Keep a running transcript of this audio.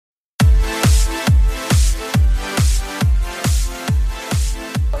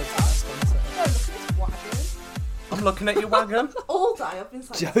I'm looking at your wagon. All day I've been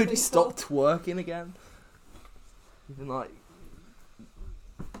saying Jodie stopped twerking again. Even like...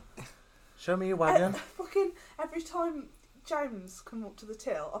 Show me your wagon. Fucking every time James come up to the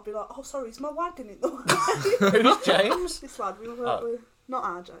till, I'd be like, oh, sorry, is my wagon in the way? Who's James? This lad we work with. Not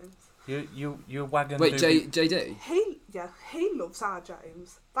our James. Your wagon. Wait, JD? He loves our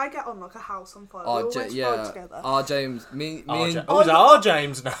James. They get on like a house on fire. Oh, We always ride together. Our James, me and... Is our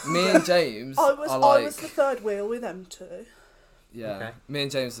James now? Me and James I was the third wheel with them too. Yeah, Okay. Me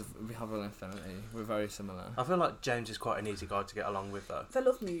and James, we have an affinity. We're very similar. I feel like James is quite an easy guy to get along with, though. They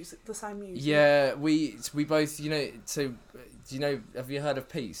love music, the same music. Yeah, we both, have you heard of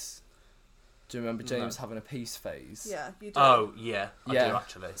Peace? Do you remember James having a Peace phase? Yeah, you do. Oh, yeah. I do,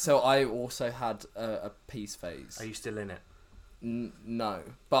 actually. So I also had a Peace phase. Are you still in it? No,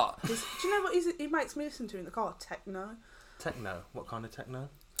 but... Do you know what he makes me listen to in the car? Techno. Techno? What kind of techno?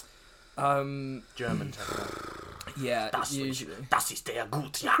 German techno. Yeah, usually. Das ist der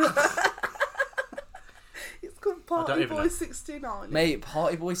gut, ja. It's called Party Boy 69. Mate,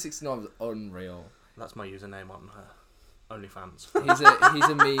 Party Boy 69 was unreal. That's my username on OnlyFans. He's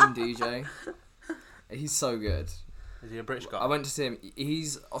a meme DJ. He's so good. Is he a British guy? I went to see him.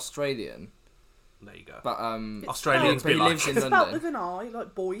 He's Australian. There you go. But Australians but he be like... lives in It's spelled London. with an I,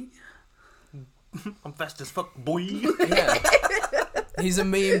 like boy. I'm fast as fuck, boy. Yeah. He's a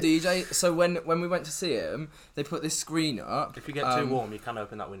meme DJ. So when we went to see him, they put this screen up. If you get too warm, you can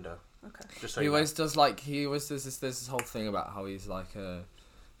open that window. Okay. Just so He you always does there's this whole thing about how he's like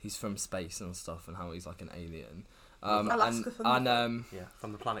he's from space and stuff, and how he's like an alien. Alaska from yeah,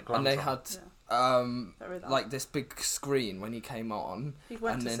 from the planet and they Glamtron. had like this big screen when he came on. He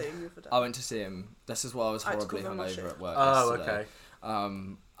went and to then see him the other day. I went to see him. This is why I was I had to horribly cover my hungover shit. at work. Oh, yesterday.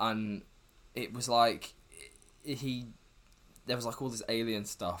 okay. And it was like there was like all this alien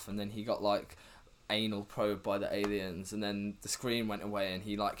stuff, and then he got like anal probed by the aliens, and then the screen went away, and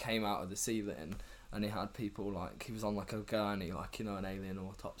he like came out of the ceiling, and he had people like he was on like a gurney, like an alien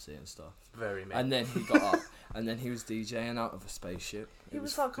autopsy and stuff. Very mean. And then he got up, and then he was DJing out of a spaceship. He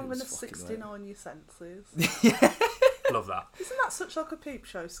was like, I'm going to 69 your senses. Love that. Isn't that such like a peep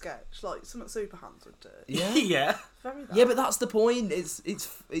show sketch? Like something Superhands would do? Yeah. Yeah. Very that. Yeah, but that's the point.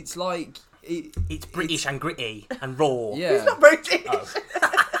 It's like It's British and gritty and raw. Yeah. He's not British. Oh.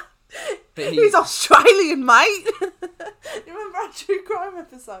 But He's Australian, mate. You remember our true crime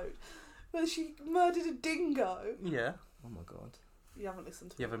episode where she murdered a dingo? Yeah. Oh my god. You haven't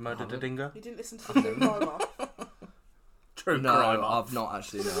listened to You it. ever murdered a dingo? You didn't listen to the true crime off. True No, crime. I've not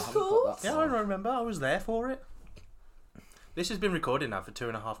actually. No, I haven't course. got that Yeah, I far. remember. I was there for it. This has been recorded now for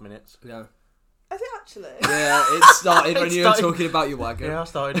 2.5 minutes. Yeah. I think actually. Yeah, it started when It you were started- talking about your wagon. Yeah, I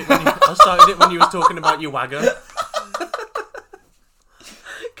started it when you was talking about your wagon.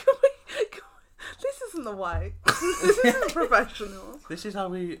 This isn't the way. This isn't professional. This is how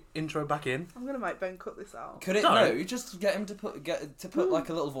we intro back in. I'm gonna make Ben cut this out. Could it? No. No, just get him to put like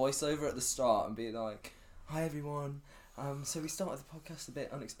a little voiceover at the start and be like, "Hi everyone. So we started the podcast a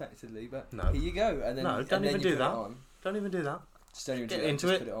bit unexpectedly, but No. here you go." And then No, don't and then even you do put that. it on. Don't even do that. Just don't even Get do it. into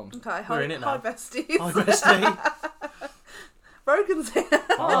just it. Put it on. Okay, We're in it now. hi besties. Hi, bestie. Brogan's here.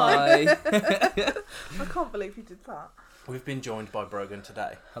 Hi. I can't believe you did that. We've been joined by Brogan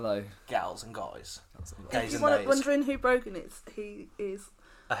today. Hello. Gals and guys. If Gays you and are days. wondering who Brogan is, he is.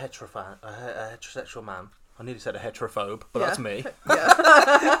 A heterosexual man. I nearly said a heterophobe, but Yeah. that's me.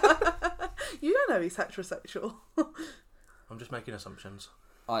 Yeah. You don't know he's heterosexual. I'm just making assumptions.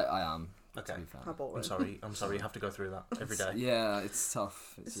 I am. Okay. To be fair. How boring. I'm sorry. You have to go through that every day. Yeah, it's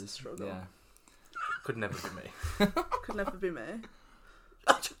tough. It's a just, struggle. Yeah. Could never be me. Could never be me.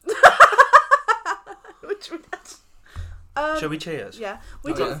 Which we Shall we cheers? Yeah,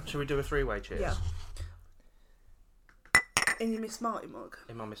 we Okay. did. Shall we do a three-way cheers? Yeah. In your Miss Marty mug.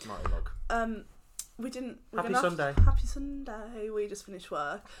 In my Miss Marty mug. We didn't. Happy Sunday. Happy Sunday. We just finished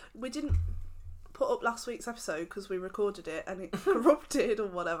work. We didn't put up last week's episode because we recorded it and it corrupted or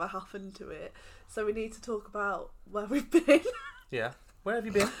whatever happened to it. So we need to talk about where we've been. Yeah. Where have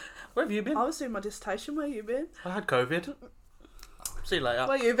you been? Where have you been? I was doing my dissertation. Where you been? I had COVID. See you later.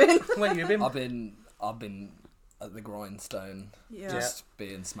 Where you been? Where you been? I've been at the grindstone, Yeah. just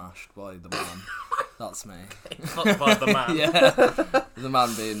being smashed by the man. That's me. Fucked by the man. Yeah. The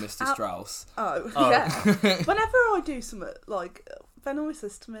man being Mr. Strauss. Oh, Oh. yeah. Whenever I do something, like, Ben always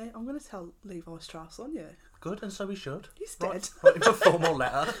says to me, I'm going to tell Levi Strauss on you. Good, and so we should. He's dead. Write him a formal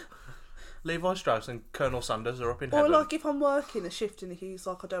letter. Levi Strauss and Colonel Sanders are up in Or, heaven. like, if I'm working a shift and he's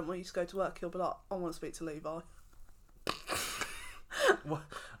like, I don't want you to go to work, he'll be like, I want to speak to Levi. What,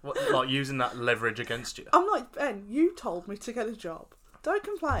 like using that leverage against you. I'm like, Ben, you told me to get a job. Don't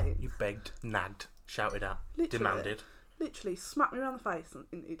complain. You begged, nagged, shouted at, Literally. demanded. Literally smacked me around the face, and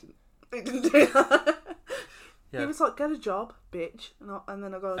he didn't. He didn't do that. Yeah. He was like, "Get a job, bitch," and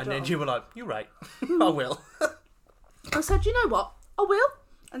then I got a job. And then you were like, "You're right, I will." I said, "You know what? I will."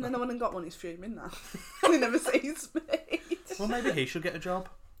 And then I went and got one. He's fuming now, and he never sees me. Well, maybe he should get a job.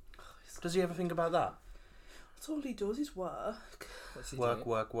 Does he ever think about that? That's all he does is work. What's he Work, doing?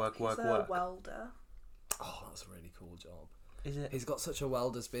 work, work, He's work, a work. welder. Oh, that's a really cool job. Is it? He's got such a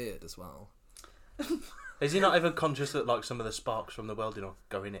welder's beard as well. Is he not ever conscious that like some of the sparks from the welding will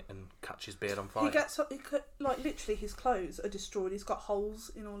go in it and catch his beard on fire? He gets like literally his clothes are destroyed. He's got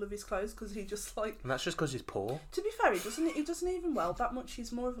holes in all of his clothes because he just like. And that's just because he's poor. To be fair, he doesn't even weld that much.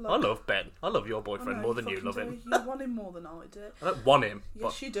 He's more of a like. I love Ben. I love your I boyfriend know, more than you fucking love do. him. You want him more than I do. I don't want him. Yes,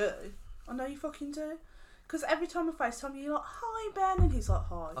 But you do. I know you fucking do. Because every time I FaceTime you, you're like, "Hi, Ben," and he's like,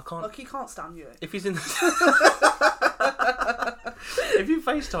 "Hi." I can't- Like he can't stand you. if he's in, if you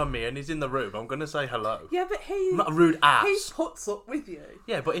FaceTime me and he's in the room, I'm gonna say hello. Yeah, but I'm not a rude ass. he puts up with you.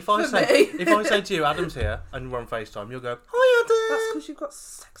 Yeah, but if I For say me. if I say to you, Adam's here, and we're on FaceTime, you'll go, "Hi, That's Adam." because you've got a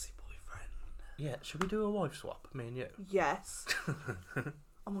sexy boyfriend. Yeah, should we do a wife swap, me and you? Yes.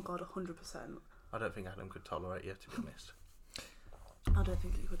 Oh my god, 100%. I don't think Adam could tolerate you, to be honest. I don't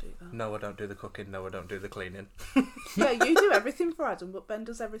think you could do that. No, I don't do the cooking. No, I don't do the cleaning. Yeah, you do everything for Adam, but Ben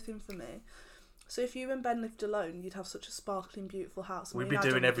does everything for me. So if you and Ben lived alone, you'd have such a sparkling, beautiful house. and We'd me be and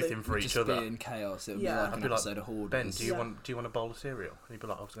Adam doing would everything live- for Just each other. be in chaos. It would Yeah. be like I'd an be like, episode of Hoarders. Ben, do you Yeah. want a bowl of cereal? And he'd be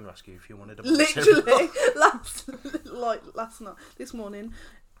like, I was going to ask you if you wanted a bowl of cereal. Literally, last night, this morning,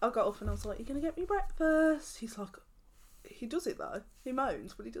 I got up and I was like, "You gonna get me breakfast?" He's like, he does it though. He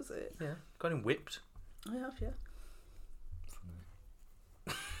moans, but he does it. Yeah, got him whipped. I have, yeah.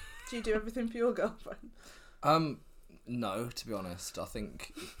 Do you do everything for your girlfriend? No, to be honest, I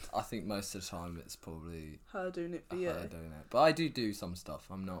think most of the time it's probably Her doing it for you? her doing it. But I do some stuff.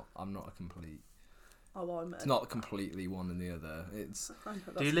 I'm not a complete. Oh, I meant. It's not completely one and the other. It's I know, Do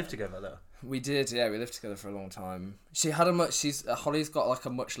that's you live fine. together though? we did, yeah. We lived together for a long time. Holly's got like a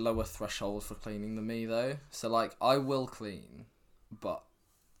much lower threshold for cleaning than me though. So like I will clean, but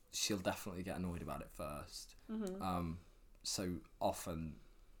she'll definitely get annoyed about it first. Mm-hmm. So often,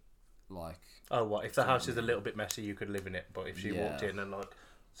 like Oh, what? If the house is a little bit messy, you could live in it. But if she walked Yeah. in and like,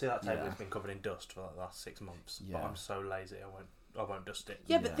 see that table Yeah. has been covered in dust for like the last 6 months. But Yeah. I'm so lazy, I won't dust it.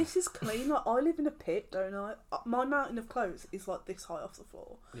 Yeah, Yeah. but this is clean. Like I live in a pit, don't I? My mountain of clothes is like this high off the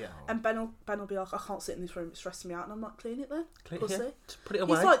floor, Yeah. and Ben will be like, "I can't sit in this room; it's stressing me out." And I'm like, "Clean it then, Clean- pussy." yeah, just put it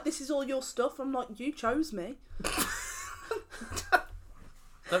away. He's like, "This is all your stuff." I'm like, "You chose me."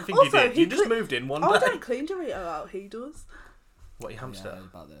 Don't think Also, you did. he You just cle- moved in one I day. don't clean Dorito out. He does. What, your hamster? yeah,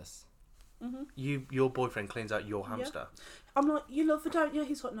 about this. Your boyfriend cleans out your hamster. I'm like, "You love her, don't you?"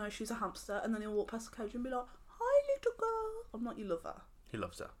 He's like, "No, she's a hamster." And then he'll walk past the cage and be like, "Hi, little girl." I'm like, "You love her. He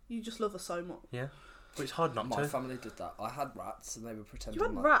loves her. You just love her so much." Yeah. But it's hard not My to. family did that. I had rats, and they were pretending. You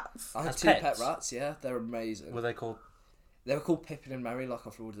had like, rats. I had As 2 pets? pet rats. Yeah, they're amazing. Were they called They were called Pippin and Merry, like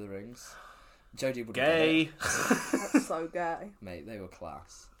off Lord of the Rings. Jodie would gay? That's so gay. Mate, they were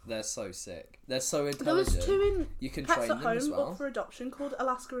class. They're so sick. They're so There intelligent. was 2 in You can Pets train at them as Home well. up for adoption called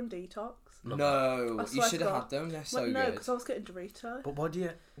Alaska and Detox. Love No, I you swear should to have God. had them. They're so No, good. because I was getting Dorito. But what do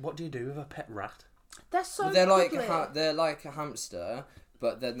you do with a pet rat? They're so They're like cuddly. they're like a hamster,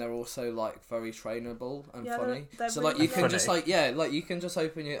 but then they're also like very trainable and Yeah, funny. they're So like really you can funny. just like you can just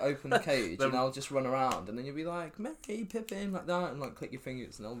open the cage They're- and they'll just run around and then you'll be like Merry Pippin like that and like click your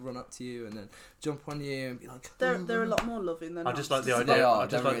fingers and they'll run up to you and then jump on you and be like. They're a lot more loving than I just like the hamsters. They idea. are, I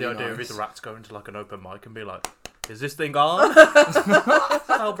just they're like the really idea of nice. his rats going to like an open mic and be like, "Is this thing on?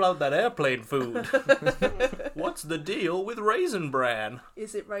 How about that airplane food? What's the deal with Raisin Bran?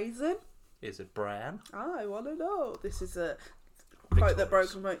 Is it raisin? Is it Bran?" I want to know. This is a quote that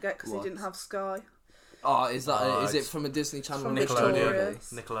Victorious. Broken won't get because he What? did didn't have Sky. Oh, is that Oh, is it it's from a Disney Channel? from or Victoria.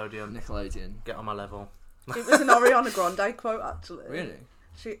 Nickelodeon. Nickelodeon. Get on my level. It was an Ariana Grande quote, actually.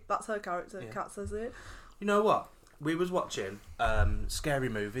 Really? That's her character. Yeah. Kat says it. You know what? We was watching Scary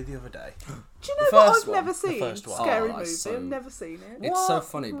Movie the other day. Do you The know what first I've one. never The seen? first one. Scary Oh, movie. that's so- I've never seen it. It's so What?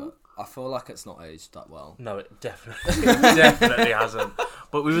 funny, but I feel like it's not aged that well. No, it definitely definitely hasn't.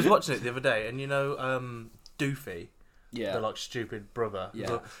 But we was watching it the other day, and you know, Doofy, Yeah. the like stupid brother. He's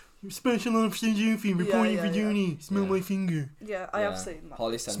Yeah. like, "You special officer Doofy, reporting yeah, for yeah. duty. Smell Yeah. my finger. Yeah, I have seen that.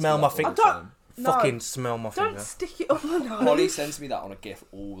 Holly sends Smell me my that all finger. the I don't- time. No, Fucking smell my don't finger." stick it up my nose. Holly sends me that on a GIF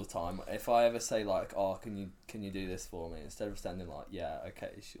all the time. If I ever say like, "Oh, can you do this for me?" Instead of sending like, "Yeah,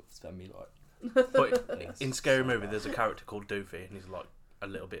 okay," she'll send me like. But Yes, in Scary so Movie, bad. there's a character called Doofy, and he's like a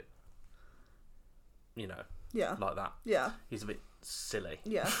little bit, you know, Yeah, like that. yeah, He's a bit silly.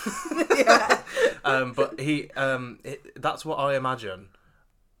 yeah, yeah. But he, that's what I imagine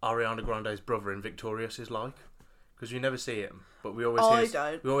Ariana Grande's brother in Victorious is like? Because you never see him, but we always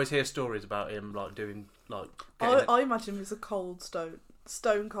don't. we always hear stories about him like doing like. I imagine he's a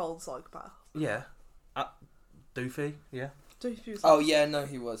stone cold psychopath. Yeah, Doofy. Yeah, Doofy was Oh yeah, no,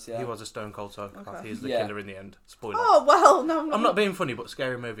 he was. Yeah, he was a stone cold psychopath. Okay. He's the Yeah. killer in the end. Spoiler. Oh well, no, I'm not being funny, but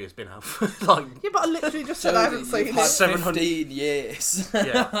Scary Movie has been out for like. Yeah, but I literally just said I haven't Jodie, you've seen had it. 700 15 years.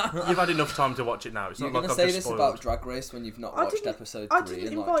 Yeah, you've had enough time to watch it now. It's You're not like gonna I've say just this spoiled. about Drag Race when you've not I watched didn't- episode I 3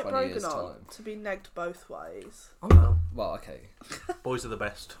 didn't in like invite 20 years' Brogan on time. to be negged both ways. No. Well, okay. Boys are the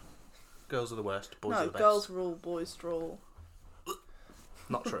best. Girls are the worst. Boys are No, the best. girls rule, boys rule.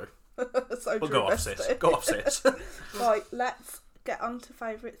 Not true. So But true, go off, sis. bestie. Go off, sis. Right, let's get on to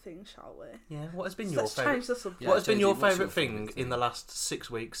favourite things, shall we? Yeah. What has been your Let's favourite? change the subject. Yeah, What has been Jodie, your what's your favourite thing favourite in the thing? last 6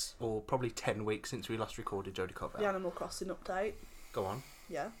 weeks, or probably 10 weeks since we last recorded Jodie Cover? The Animal Crossing update. Go on.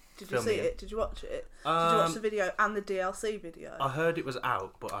 Yeah. Did you Fill see me in. it? Did you watch it? Did you watch the Um, video and the DLC video? I heard it was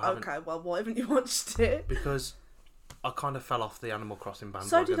out, but I haven't Okay, well, why haven't you watched it? because I kind of fell off the Animal Crossing bandwagon.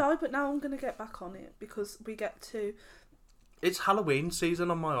 So did I, but now I'm going to get back on it because we get to... It's Halloween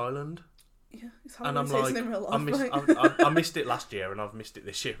season on my island, Yeah, it's and Halloween I'm season like, in real life, I missed, mate. I missed it last year, and I've missed it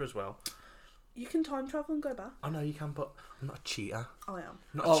this year as well. You can time travel and go back. I know you can, but I'm not a cheater. I am.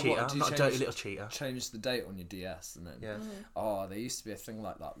 I'm not Oh, a what, cheater. do I'm you not a change- dirty little cheater. Change the date on your DS and then. Yeah. Oh, there used to be a thing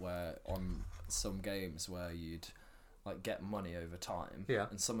like that where on some games where you'd like get money over time. Yeah.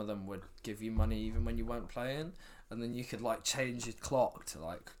 And some of them would give you money even when you weren't playing, and then you could like change your clock to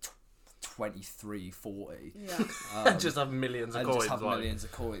like 23:40. Yeah. Just have millions of and coins. just have like- millions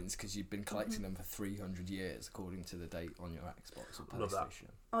of coins because you've been collecting them for 300 years according to the date on your Xbox or Love that. PlayStation.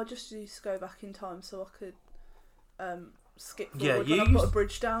 I just used to go back in time so I could skip Yeah, forward you when I put a used-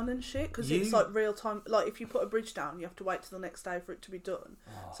 bridge down and shit because you- it's like real time. Like if you put a bridge down, you have to wait till the next day for it to be done.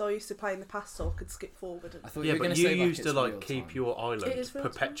 Oh. So I used to play in the past so I could skip forward. And I thought Yeah, you were but going you say like used to it's like real keep time. your island It is real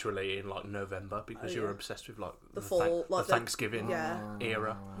time. perpetually in like November because Oh, you were yeah. obsessed with like The fall, like the Thanksgiving yeah.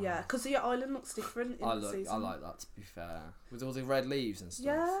 era. yeah, because the island looks different in I the like, season. I like that, to be fair. With all the red leaves and stuff.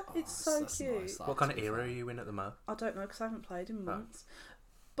 Yeah, Oh, it's so that's cute. nice, that, What kind to of be era fair. are you in at the moment? I don't know because I haven't played in Oh. months.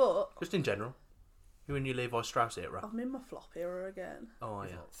 But Just in general. You in your Levi Strauss era? I'm in my flop era again. Oh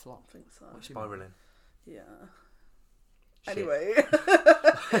Is yeah. that flop? I think so. What do you mean? Spiraling. Yeah. Shit. Anyway,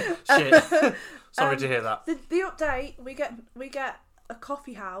 Shit. Sorry to hear that. the update we get a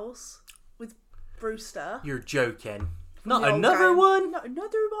coffee house with Brewster. You're joking. from Not the old another game. one. No,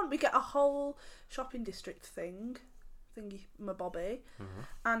 another one. We get a whole shopping district thingy, my bobby,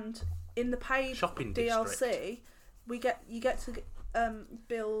 and in the paid Shopping DLC, district. you get to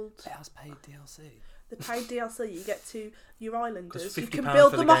build It has paid DLC. the paid DLC. You get to your islanders. 'Cause You can £50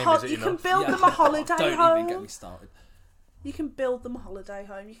 build for them the a game ho- isn't you can enough. build them a holiday Don't home. even get me started. You can build them a holiday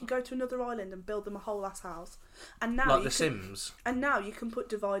home. You can go to another island and build them a whole ass house. And now Like you The can, Sims. And now you can put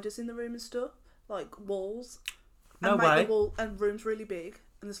dividers in the room and stuff, like walls. No and make way. the wall and rooms really big.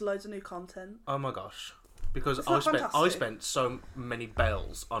 And there's loads of new content. Oh my gosh. Because Isn't I that spent fantastic? so many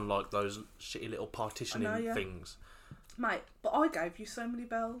bells on like those shitty little partitioning I know, yeah. things. Mate, but I gave you so many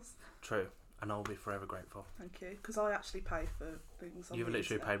bells. True. And I'll be forever grateful. Thank you. Because I actually pay for things. on You've the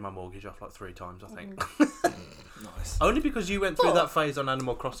literally internet. paid my mortgage off like 3 times, I think. Nice. Only because you went through But- that phase on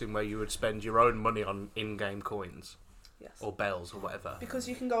Animal Crossing where you would spend your own money on in-game coins Yes. or bells or whatever. Because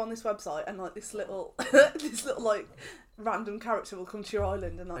you can go on this website and like this little, this little like random character will come to your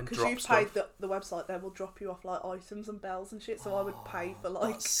island and like And because drop you've paid the website, they will drop you off like items and bells and shit. So I would pay for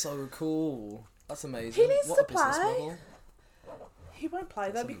like. That's so cool. That's amazing. He needs what to a business play. model. He won't play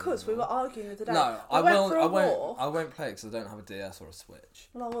though That's because we were arguing the other day. No, we I went won't. for a I won't. walk. I won't play because I don't have a DS or a Switch.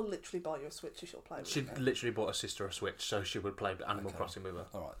 Well, I will literally buy you a Switch if you'll play with She me. literally bought her sister a Switch so she would play Animal Okay. Crossing with her.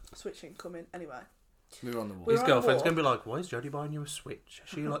 All right, Switch incoming. Anyway, we were on the wall. We His were on a girlfriend's walk. going to be like, why is Jodie buying you a Switch? Is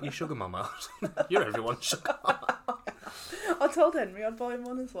she like your sugar mama? You're everyone's sugar mama. I told Henry I'd buy him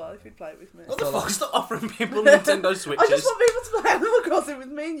one as well if he'd play with me. What the fuck? Stop offering people Nintendo Switches. I just want people to play Animal Crossing with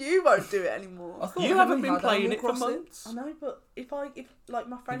me, and you won't do it anymore. I thought You Henry haven't been had playing Animal it for Crossing. months. I know, but if like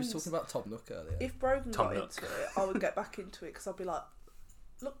my He friends, was talking about Top Nook earlier. if Brogan Tom got Nook. into it, I would get back into it because I'd be like,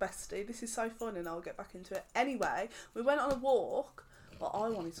 "Look, bestie, this is so fun," and I'll get back into it. Anyway, we went on a walk. Well, I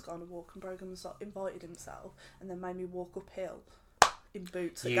wanted to go on a walk, and Brogan was like, invited himself, and then made me walk uphill in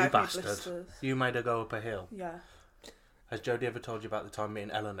boots. That You gave me bastard. blisters. You made her go up a hill. Yeah. Has Jodie ever told you about the time me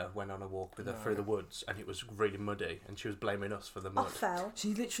and Eleanor went on a walk with her through the woods and it was really muddy and she was blaming us for the I mud? fell.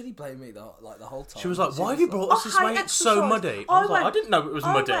 She literally blamed me the whole time. She was like, She why have you brought us I this way? hate It's so exercise. muddy. I was like, I went- didn't know it was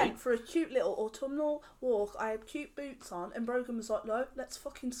muddy. I went for a cute little autumnal walk. I had cute boots on, and Brogan was like, "No, let's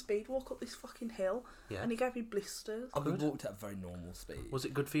fucking speed walk up this fucking hill." Yeah. And he gave me blisters. And we Good. walked at a very normal speed. Was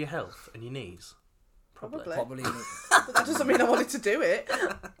it good for your health and your knees? Probably. Probably. But that doesn't mean I wanted to do it.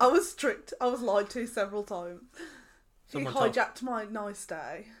 I was tricked. I was lied to several times. Someone He hijacked my nice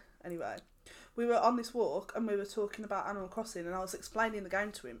day. Anyway, we were on this walk and we were talking about Animal Crossing, and I was explaining the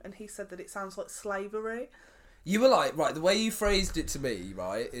game to him, and he said that it sounds like slavery. You were like, right, the way you phrased it to me,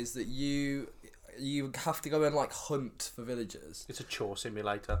 right, is that you have to go and like hunt for villagers. It's a chore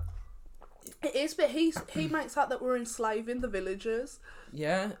simulator. It is, but he makes out that we're enslaving the villagers,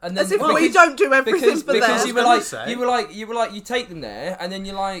 Yeah, and then as if we don't do everything for because them. you were like you take them there, and then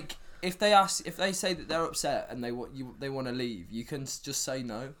you're like, if they say that they're upset and they want to leave, you can just say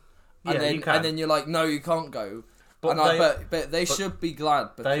no. And Yeah, then, you can. And then you're like, no, you can't go. But But they should be glad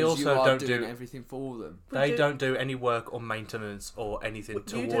because they also you are don't doing do- everything for them. They don't do any work or maintenance or anything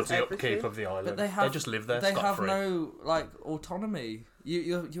But you do towards the everything. upkeep of the island. But they just live there They scot have free. no like autonomy.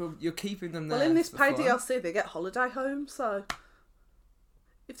 You're keeping them there. Well, in this for pay fun. DLC, they get holiday homes, so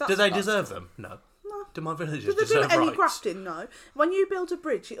if that's Do they that's deserve cool. them? No. No. Do my villagers Do they do deserve any rights? grafting? No. When you build a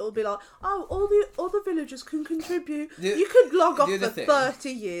bridge, it'll be like, oh, all the other villagers can contribute. The- You could log off the other for thing- 30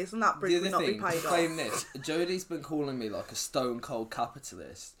 years and that bridge The will other not be thing, paid to off. claim this, Jodie's been calling me like a stone cold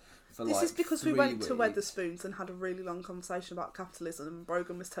capitalist for This like is because we 3 went to weeks. Weatherspoons and had a really long conversation about capitalism, and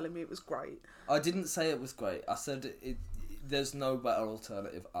Brogan was telling me it was great. I didn't say it was great. I said there's no better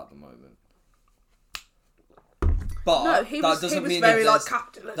alternative at the moment. But No, he that was doesn't very mean that like there's-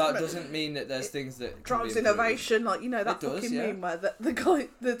 capitalism. That doesn't mean that there's things that can drives be improved. innovation, like, you know, that It does, fucking yeah. meme where the guy,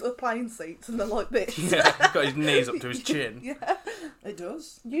 the plane seats and they're like this. Yeah, he's got his knees up to his chin. Yeah. It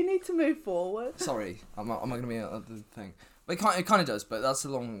does. You need to move forward. Sorry, I'm not going to be at the thing. But it kind of does. But that's a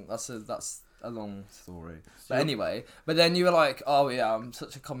long story. But anyway, but then you were like, oh yeah, I'm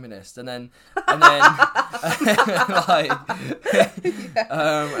such a communist, and then like,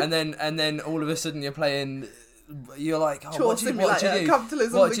 and then all of a sudden you're playing. You're like, oh, Chore what do you simulator, do?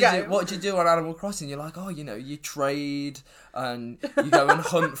 capitalism, What the do you game. do? What do you do on Animal Crossing? You're like, oh, you trade and you go and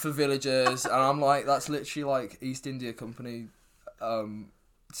hunt for villagers, and I'm like, that's literally like East India Company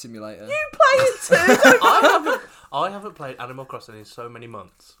simulator. You play it too. I haven't played Animal Crossing in so many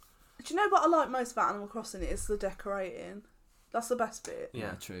months. Do you know what I like most about Animal Crossing? Is the decorating. That's the best bit.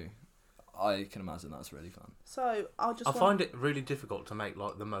 Yeah, true. I can imagine that's really fun. So I find it really difficult to make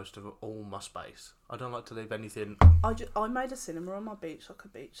like the most of all my space. I don't like to leave anything. I made a cinema on my beach, like a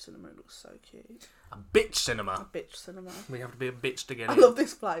beach cinema. It looks so cute. A bitch A cinema. bitch cinema. We have to be a bitch to get I in. love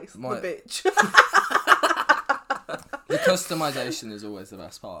this place. My- The bitch. The customization is always the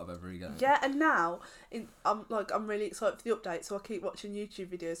best part of every game. Yeah, and now I'm really excited for the update, so I keep watching YouTube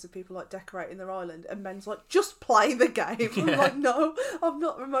videos of people like decorating their island, and Ben's like, just play the game. I'm like, no, I'm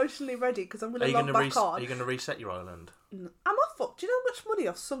not emotionally ready because I'm going Are to you log back on. Are you going to reset your island? Am I fucked? Do you know how much money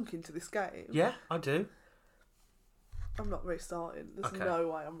I've sunk into this game? Yeah, I do. I'm not restarting. There's Okay. no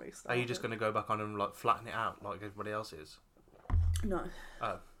way I'm Are restarting. you just going to go back on and like flatten it out like everybody else is? No.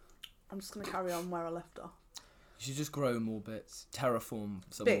 Oh. I'm just going to carry on where I left off. You should just grow more bits, terraform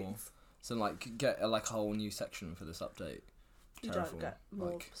some more, Bits. so like get a whole new section for this update. You Terraform, don't get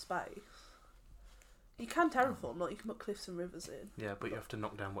more like- space. You can terraform, like you can put cliffs and rivers in. Yeah, but you have to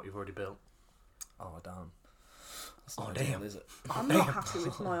knock down what you've already built. Oh damn! That's Oh, not damn. ideal, is it? I'm not happy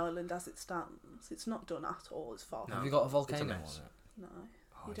with my island as it stands. It's not done at all. It's far. No. Have you got a it's a volcano on mess. it? No. Oh,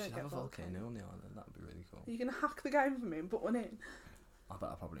 You you don't should get have a volcano volcano. on the island. That'd be really cool. Are you going to hack the game for me and put one in? I bet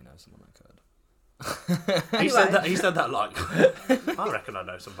I probably know someone that could. He said Anyway. that. He said that like. I reckon I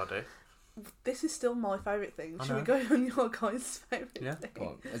know somebody. This is still my favourite thing. I Should we know. go on your guys' favourite Yeah. thing?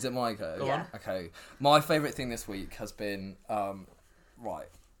 Well, is it my go? Go Yeah. on. Okay. My favourite thing this week has been right.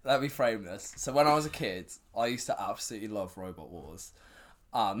 Let me frame this. So when I was a kid, I used to absolutely love Robot Wars.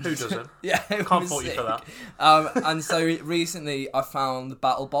 Who doesn't? Yeah, it Can't was fault you for sick. that. And so recently I found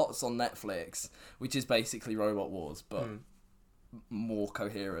BattleBots on Netflix, which is basically Robot Wars, but more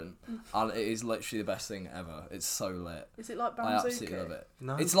coherent. And it is literally the best thing ever. It's so lit. Is it like I absolutely Bamzuki? love it.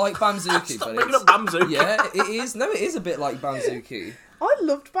 No. It's like Bamzuki, Stop but bringing it's... up Bamzuki. Yeah, it is. No, it is a bit like Bamzuki. I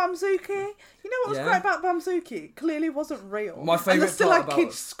loved Bamzuki. You know what was Yeah. great about Bamzuki? It clearly wasn't real. My and favourite they still part had about-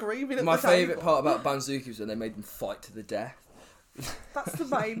 kids screaming at My the table. favourite part about Bamzuki was when they made them fight to the death. That's the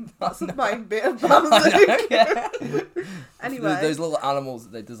main. That's the main bit of Bamzuki. Yeah. Anyway, Those little animals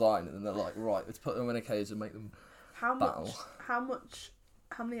that they design, and then they're like, right, let's put them in a cage and make them how battle.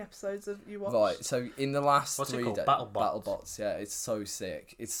 How many episodes have you watched? right. So in the last What's it 3 called? days, BattleBots? BattleBots, yeah, it's so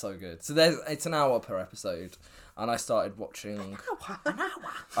sick. It's so good. So it's an hour per episode, and I started watching.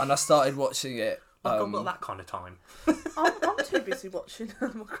 And I started watching it. I've not got that kind of time. I'm too busy watching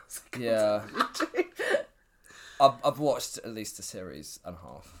Animal Crossing. Yeah. content. I've watched at least a series and a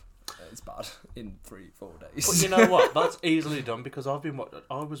half. it's bad in 3-4 days. But you know what? That's easily done because I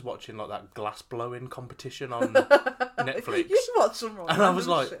was watching like that glass blowing competition on Netflix. You watch some And I was random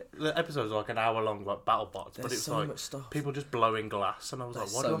like, shit. the episode's like an hour long, like battle bots, but There's it's so like much stuff. people just blowing glass, and I was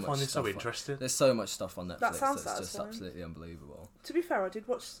There's like, why so do I much find this so stuff on- interesting? There's so much stuff on Netflix That sounds that's just satisfying. absolutely unbelievable. To be fair, I did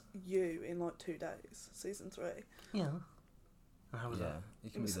watch You in like 2 days, season 3. Yeah. How was Yeah, that? you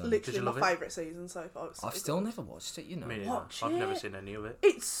It can be was done. Did literally you my love it? favourite season so far. It's so I've still good. never watched it, you know. Me neither. Watch I've never it. seen any of it.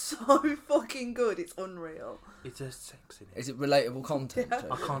 It's so fucking good. It's unreal. Is there sex in it? Is it relatable content? Yeah. Joe?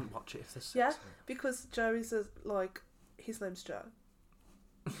 I can't watch it if there's sex Yeah. in it. Because Joe is his name's Joe.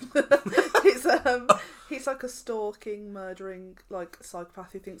 He's like a stalking, murdering, like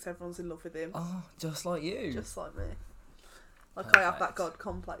psychopath who thinks everyone's in love with him, Oh, just like you. just like me. Like I have that Perfect. god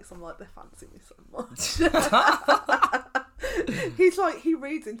complex. I'm like, they fancy me so much. He's like, he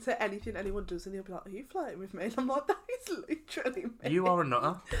reads into anything anyone does, and he'll be like, "Are you flirting with me?" And I'm like, "That is literally me." You are a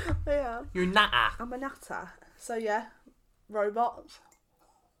nutter. Yeah, You're a nutter. I'm a natter. So yeah, robots.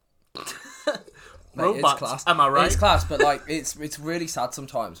 Mate, Robots, it's class. am I right? It's class, but like it's really sad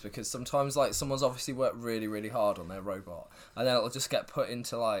sometimes because sometimes like someone's obviously worked really really hard on their robot, and then it'll just get put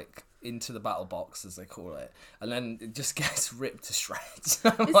into the battle box as they call it, and then it just gets ripped to shreds.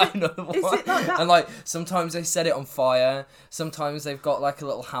 By another one. Is it like that? And like sometimes they set it on fire. Sometimes they've got like a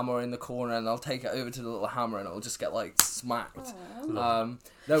little hammer in the corner, and they'll take it over to the little hammer, and it'll just get like smacked. Aw.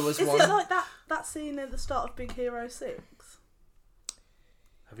 There was Is one. it like that scene at the start of Big Hero 6?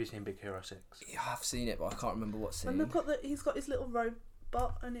 Have you seen Big Hero 6? Yeah, I've seen it, but I can't remember what When scene. they've got he's got his little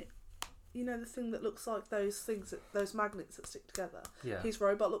robot, and it, you know, the thing that looks like those magnets that stick together. Yeah. His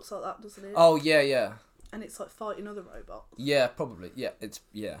robot looks like that, doesn't it? Oh yeah. And it's like fighting other robots. Yeah, probably. Yeah, it's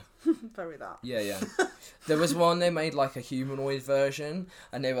Very that. Yeah. There was one they made like a humanoid version,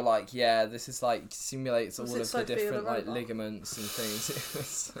 and they were like, "Yeah, this is like simulates all Was of it the Sophia the different like robot? ligaments and things." It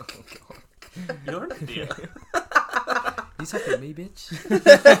was, oh god, You're an idiot. you talking to me, bitch?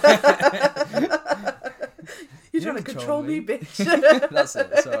 You're You trying to control control me, me. bitch. That's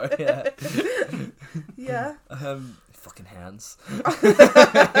it. Sorry. Yeah. Yeah. Fucking hands.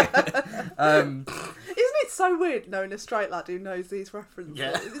 Isn't it so weird knowing a straight lad who knows these references?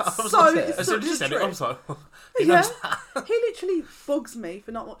 Yeah. It's I was so gonna say, it's as soon as such you a said it, I trip. was like, he Yeah. knows that. He literally bugs me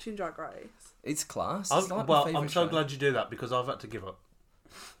for not watching Drag Race. It's class. I It's was- like my well, favourite I'm so show. glad you do that because I've had to give up.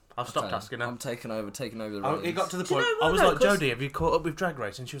 I've stopped Okay, asking her. I'm taking over the Oh, reins. it got to the Do you point. know I what, was though, like, 'cause- Jodie, have you caught up with Drag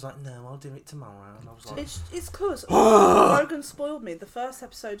Race? And she was like, no, I'll do it tomorrow. And I was like, It's because Rogan spoiled me. The first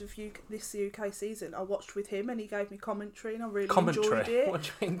episode of this UK season I watched with him, and he gave me commentary, and I really enjoyed commentary. it. What do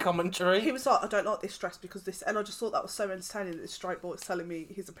you mean commentary? He was like, I don't like this dress because this, and I just thought that was so entertaining that this straight boy is telling me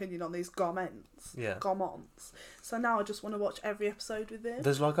his opinion on these garments. Yeah. Garments. So now I just want to watch every episode with him.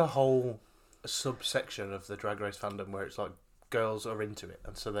 There's like a whole subsection of the Drag Race fandom where it's like girls are into it,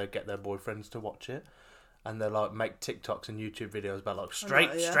 and so they get their boyfriends to watch it, and they like make TikToks and YouTube videos about like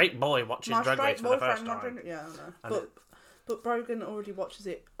yeah. straight boy watches My Drag straight Race for the first boyfriend, time. yeah, I know. And But Brogan already watches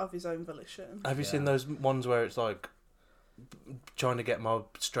it of his own volition. Have you seen those ones where it's like trying to get my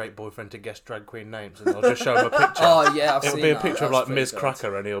straight boyfriend to guess drag queen names, and they'll just show him a picture? Oh yeah, I've It'll seen be a that. picture of That's like pretty Ms. good.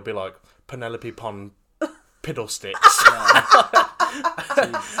 Cracker, and he'll be like Penelope Pond Piddlesticks.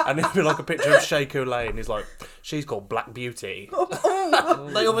 Yeah. And it'll be like a picture of Shaku Lane. He's like, she's called Black Beauty.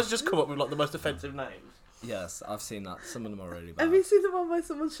 They always just come up with like the most offensive names. Yes, I've seen that. Some of them are really bad. Have you seen the one where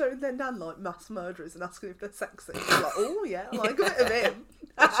someone's showing their nan like mass murderers and asking if they're sexy? You're like, oh yeah, I like a bit of him.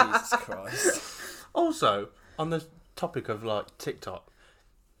 Jesus Christ. Also, on the topic of like TikTok,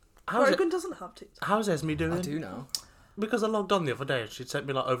 how's Brogan doesn't have TikTok. how's Esme doing? I do now. Because I logged on the other day and she'd sent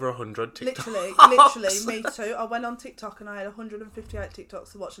me like over 100 TikToks. Literally, me too. I went on TikTok and I had 158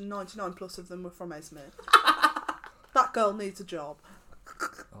 TikToks to watch, and 99 plus of them were from Esme. That girl needs a job.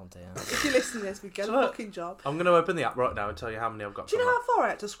 Oh dear. If you're listening to this, we get a fucking job. I'm going to open the app right now and tell you how many I've got. Do you from know that. how far I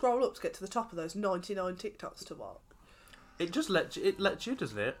had to scroll up to get to the top of those 99 TikToks to watch? It just lets you,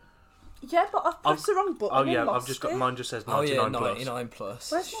 doesn't it? Yeah, but I've pressed the wrong button. Oh and yeah, lost I've just got it. mine. Just says Oh 99 yeah, plus. 99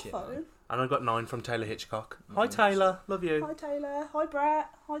 plus. Where's my Shit, phone? man. And I got 9 from Taylor Hitchcock. Hi Taylor, love you. Hi Taylor. Hi Brett.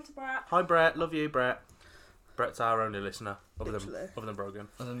 Hi to Brett. Hi Brett, love you Brett. Brett's our only listener, other Literally. than Brogan.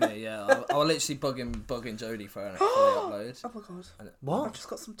 Other than me, yeah. I was literally bugging Jodie for an upload. Oh my god. I've What? just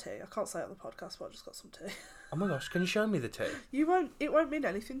got some tea. I can't say it on the podcast, but I just got some tea. Oh my gosh, can you show me the tea? It won't mean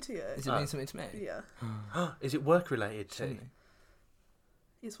anything to you. Does it mean something to me? Yeah. Is it work related tea? Shouldn't it?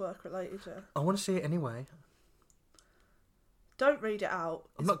 It's work related, yeah. I want to see it anyway. Don't read it out.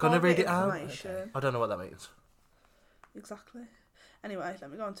 I'm It's not gonna private read it out. information. Okay. I don't know what that means. Exactly. Anyway,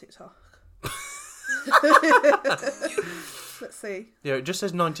 let me go on TikTok. Let's see. Yeah, it just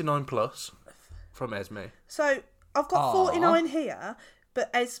says 99 plus from Esme. So I've got Aw. 49 here,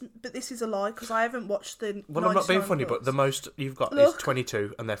 But this is a lie because I haven't watched the. Well, I'm not being 99 funny, plus. but the most you've got Look. is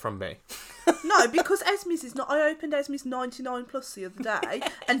 22, and they're from me. No, because Esme's is not. I opened Esme's 99 plus the other day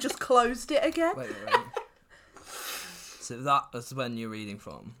and just closed it again. Wait. So that's when you're reading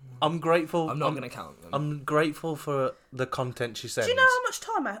from. I'm grateful. I'm not going to count them. I'm grateful for the content she sends. Do you know how much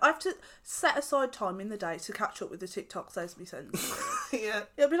time I have to set aside time in the day to catch up with the TikToks Esme sends? Yeah.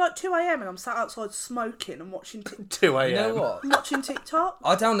 It'll be like 2 a.m. and I'm sat outside smoking and watching 2 a.m. You know what? watching TikTok.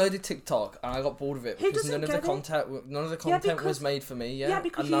 I downloaded TikTok and I got bored of it Who because doesn't none of the get it? content because- was made for me. Yeah, Yeah,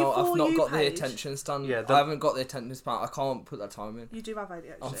 because and now your I've For not You got the page- attention span. Yeah, I haven't got the attention span. I can't put that time in. You do have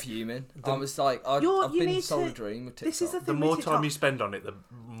ADHD. I'm fuming. I was like, I've You been need sold a to- dream with TikTok. This is the The thing more with time TikTok. you spend on it, the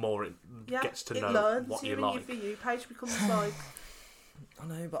more it gets to it know learns. what you Even like. your For You page becomes like I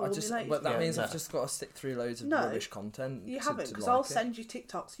know, but formulated. but that Yeah, means no. I've just got to stick through loads of No, rubbish content. you to- haven't to because like I'll it. send you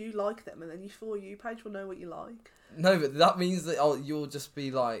TikToks. You like them, and then your For You page will know what you like. No, but that means that you'll just be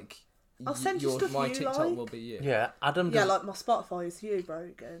like. I'll send you stuff my you TikTok like. will be you. Yeah, Adam. Yeah, Does, like my Spotify is you, bro.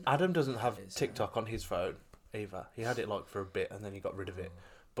 Again. Adam doesn't have It is, TikTok on his phone either. He had it like for a bit and then he got rid of it.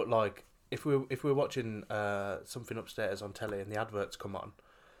 But like, if we're watching something upstairs on telly and the adverts come on,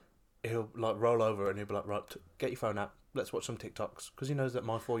 he'll like roll over and he'll be like, right, get your phone out. Let's watch some TikToks, because he knows that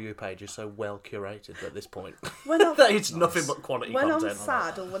my For You page is so well curated at this point When I'm, that it's nothing but quality when content. I'm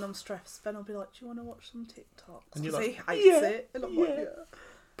sad or when I'm stressed, then I'll be like, "Do you want to watch some TikToks?" And you're Because like, he hates "Yeah, it, and I'm like, yeah. "Yeah."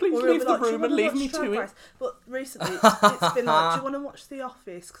 Please Or he'll leave be the like, "Do you room wanna and leave watch me Drag to it. Race?" But recently, it's been like, "Do you want to watch The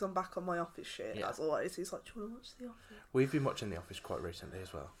Office?" Because I'm back on my Office shit Yeah. as always. He's like, "Do you want to watch The Office?" We've been watching The Office quite recently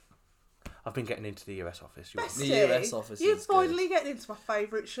as well. I've been getting into the US Office. You The Bestie, US Office You're is good. finally getting into my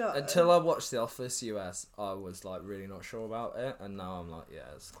favourite show. Until I watched The Office US, I was like really not sure about it, and now I'm like, yeah,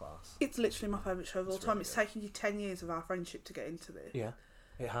 it's class. It's literally my favourite show of all It's time. really It's good. taken you 10 years of our friendship to get into this. Yeah,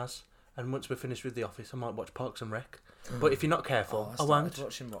 it has. And once we're finished with The Office, I might watch Parks and Rec. But if you're not careful, I won't.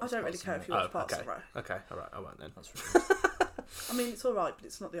 I don't really care if you watch Parks okay. and Rec. Okay, alright, I won't then. That's really good. I mean, it's alright, but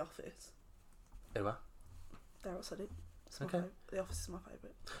it's not The Office. Who are? There, I said it. It's my Okay. favourite. The Office is my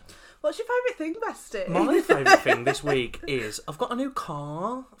favourite. What's your favourite thing, Bestie? My favourite thing this week is I've got a new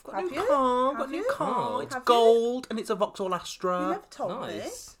car. I've got a Have new you? car. I've got Have a new you? car. Oh, It's have you? gold and it's a Vauxhall You Astra. never told me.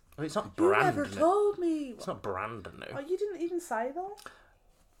 Nice. I mean, it's not You brand never new. told me. It's not brand new. Oh, you didn't even say that.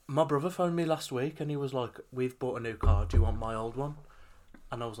 My brother phoned me last week and he was like, "We've bought a new car. Do you want my old one?"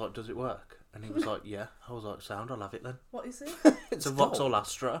 And I was like, "Does it work?" And he was like, "Yeah." I was like, "Sound, I'll have it then." What is it? It's a gold. Vauxhall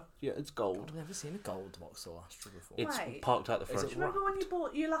Astra. Yeah, it's gold. I've never seen a gold Vauxhall Astra before. It's Wait. parked out the Is front. it Do you remember when you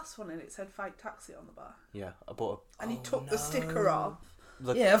bought your last one and it said fake taxi on the back? Yeah, I bought And he Oh, took the no. sticker off.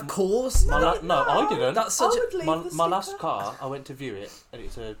 the Yeah, of course. My No, no, I didn't. That's such I a would leave my, the my last sticker. car, I went to view it, and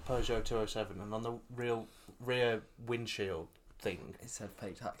it's a Peugeot 207, and on the rear windshield thing, It said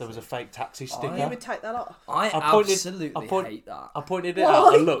fake taxi. there was a fake taxi You sticker. would take that off. I pointed- absolutely I point- hate that. I pointed it Why?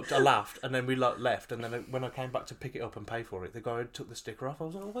 out, I looked, I laughed, and then we left, and then when I came back to pick it up and pay for it, the guy took the sticker off. I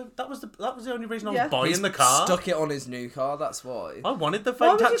was like, oh, wait, that was the only reason I was Yeah. buying He's the car. Stuck it on his new car. That's why. I wanted the Why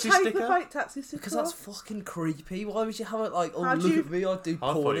fake would taxi you take sticker. the fake taxi sticker Because that's off? fucking creepy. Why would you have it like, oh How do look you- at me, I do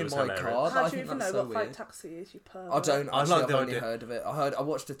thought porn it in was my hilarious. car. How I do you think even that's know so what weird. fake taxi is, you pervert? I don't I actually. like I've the only idea. heard of it. I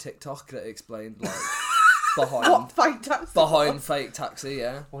watched a TikTok that explained like behind What fake taxi? fake taxi.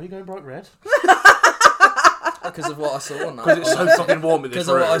 Yeah, Why are you going bright red? because of what I saw on that. Because it's so fucking warm in this Because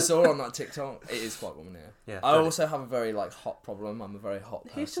of what I room. saw on that TikTok, it is quite warm here. Yeah, I but- also have a very like hot problem. I'm a very hot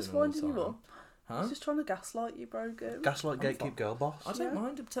person. He's just all the winding you time. up. Huh? He's just trying to gaslight you, Brogan. Gaslight I'm gatekeep fine. girl boss. I don't Yeah.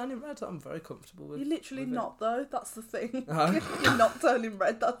 mind him turning red. I'm very comfortable with. You're literally with it. not, though. That's the thing. Huh? You're not turning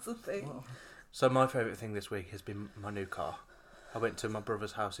red, that's the thing. Well, So my favourite thing this week has been my new car. I went to my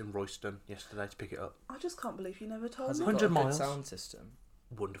brother's house in Royston yesterday to pick it up. I just can't believe you never told has me. it got a 100 good miles. sound system?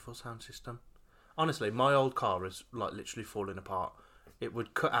 Wonderful sound system. Honestly, my old car is like literally falling apart. It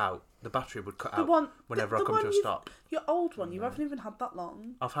would cut out. The battery would cut The out one, whenever the I come one to a you've- stop. Your old one, you haven't even had that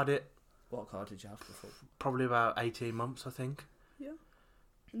long. I've had it What car did you have before? probably about 18 months, I think. Yeah.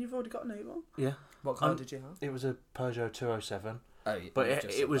 And you've already got a new one. Yeah, What car Um, did you have? it was a Peugeot 207, Oh, yeah, but you've it,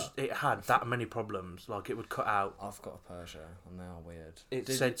 just it said was that. it had that many problems. Like it would cut out. I've got a Peugeot, and they are weird. It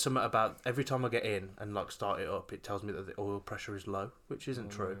Did said something about every time I get in and like start it up, it tells me that the oil pressure is low, which isn't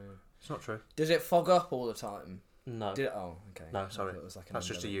true. It's not true. Did it fog up all the time? No. Did it? Oh, okay. No, I sorry. thought it was like That's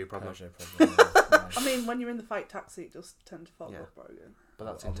just a you problem. Peugeot problem. No. I mean, when you're in the fake taxi, it does tend to fog Yeah. up, Brogan. But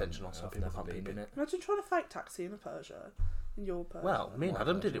that's I wouldn't intentional, know, so I've people never can't been peep in it. it. Imagine trying to fake taxi in a Peugeot. In your Peugeot. Well, me and What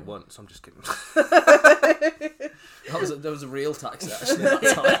Adam did Peugeot? it once. I'm just kidding. There was a real taxi actually that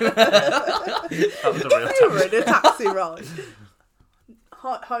time. That was a real You were taxi. in a taxi ride.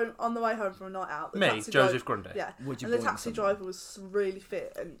 Home on the way home from a night out. The Me, taxi Joseph driver, Grundy. Yeah, Would you and the boil taxi someone? driver was really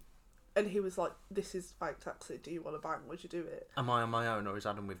fit, and and he was like, "This is fake taxi. Do you want to bang? Would you do it?" Am I on my own or is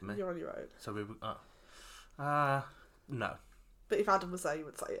Adam with me? You're on your own. So we. No. But if Adam was there, you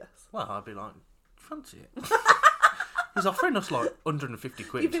would say yes. Well, I'd be like, fancy it. He's offering us like 150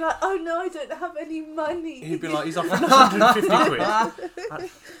 quid. You'd be like, "Oh no, I don't have any money." He'd be like, he's offering us 150 quid.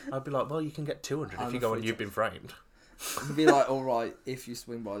 I'd be like, well, you can get 200 if you go on You've Been Framed. It'd be like, all right, if you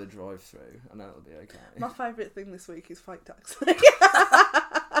swing by the drive-through, I know it'll be okay. My favourite thing this week is fake taxi.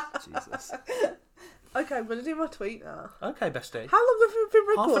 Jesus. Okay, I'm gonna do my tweet now. Okay, bestie. How long have we been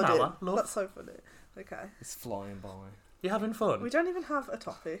Half an recording? hour, love. That's so funny. Okay. It's flying by. You having fun? We don't even have a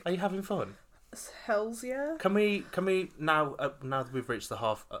topic. Are you having fun? Hells yeah. Can we now that we've reached the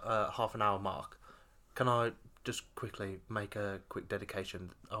half an hour mark, can I just quickly make a quick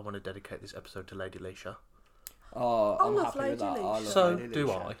dedication? I want to dedicate this episode to Lady Leisha. Oh, I I'm love happy Lady with that. I Leisha. love So Lady do Leisha.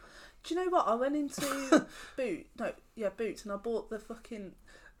 Do I. you know what? I went into Boots, and I bought the fucking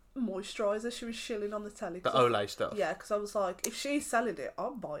moisturiser she was shilling on the telly. The Olay stuff. Yeah, because I was like, if she's selling it,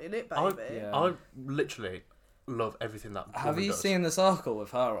 I'm buying it, I- baby. Yeah. I literally love everything that. Have woman you does. seen the circle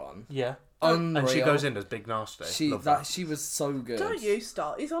with her on? Yeah. Unreal. And she goes in as Big Nasty. She Love she was so good. Don't you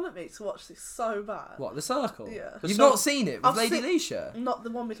start. He's on at me to watch this so bad. What, the circle? Yeah. You've The not seen it with I've Lady seen- Leisha? Not the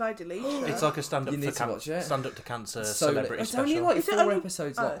one with Lady Leisha. It's like a stand up You need to watch it. stand up to cancer So celebrity it's special. only like Is it 4 only-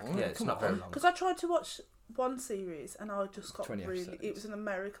 episodes Oh, long. okay. Yeah, it's Come not on. very long. Because I tried to watch one series and I just got 20 really. episodes. It was an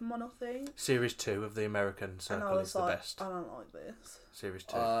American one, I think. Series 2 of the American And I Circle was is the like, best. I don't like this. Series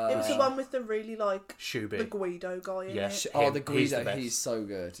 2. It was the one with the really like the Shuby. Guido guy in Yeah, it. Oh, him. the He's the Guido, best. he's so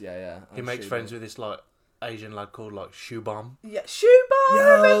good. Yeah, yeah. He makes friends with this like Asian lad called like Shubom. Yeah, Shuba. I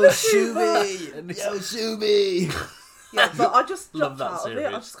Yo, remember Shuba. Shuby! Yo, Shuby! Yeah, but I just Love dropped that out of it. I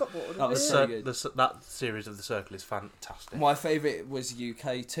series. just got bored of That was it. so good. That series of the Circle is fantastic. My favourite was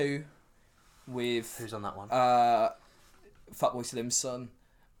UK 2 with Who's on that one? Fatboy Slim's son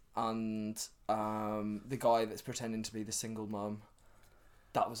and the guy that's pretending to be the single mum.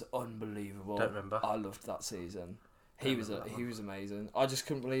 That was unbelievable. Don't remember. I loved that season. He was amazing. I just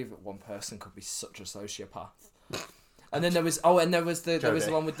couldn't believe that one person could be such a sociopath. And then there was the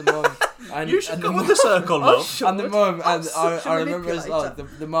one with the mum. And, You should and go the with mum- the Circle, love. should. And the mum, I'm and such a I remember as well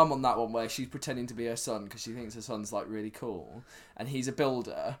manipulator. the mum on that one where she's pretending to be her son because she thinks her son's like really cool, and he's a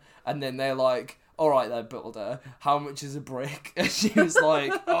builder, and then they're like, "All right, there, builder, how much is a brick?" And she was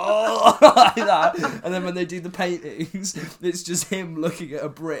like, "Oh," like that. And then when they do the paintings, it's just him looking at a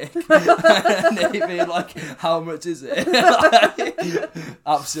brick, and it being like, "How much is it?" Like,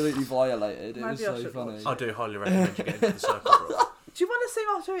 absolutely violated. It Maybe was I so should funny. watch I do highly recommend you get into the Circle, bro. Do you want to see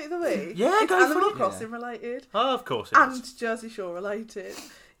my tweet of the week? Yeah, it's go for Animal it. Crossing related Oh, of course it is. and Jersey Shore related.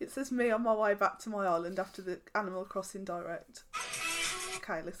 It says me on my way back to my island after the Animal Crossing Direct.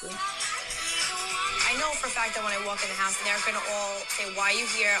 Okay, listen. I know for a fact that when I walk in the house, they're going to all say, "Why are you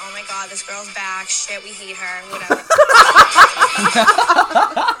here? Oh my god, this girl's back. Shit, we hate her." Whatever.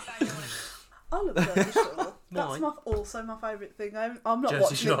 I love Jersey Shore. Why? That's also my favourite thing. I'm not Jersey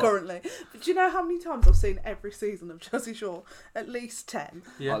watching Shore. it currently. But do you know how many times I've seen every season of Jersey Shore? At least 10.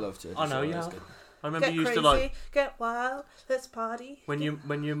 Yeah. I love Jersey I know Shore, you it's have. good. I remember Get you used crazy, to like get wild, let's party. when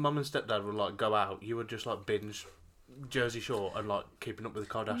your mum and stepdad would like go out, you would just like binge Jersey Shore and like Keeping Up with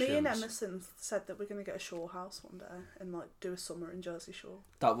the Kardashians. Me and Emerson said that we're going to get a Shore house one day and like do a summer in Jersey Shore.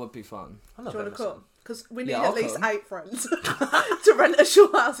 That would be fun. I Do love you want Emerson. to come? Because we need Yeah, at I'll least come. 8 friends to rent a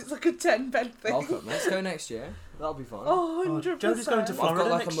Shore house. It's like a 10-bed thing. Welcome. Let's go next year. That'll be fun. Oh, 100%. Jodie's going to I've got, Florida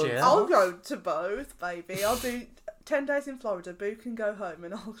like, a next month year. off. I'll go to both, baby. I'll do 10 days in Florida. Boo can go home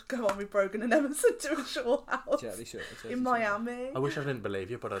and I'll go on with Brogan and Emerson to a Shore house Jersey Shore. in Miami. I wish I didn't believe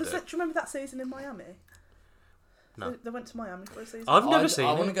you, but I do. Because do you remember that season in Miami? No. They went to Miami for a season. I've never seen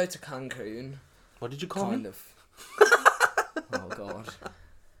I it. want to go to Cancun. What did you call Kind me? of. Oh god.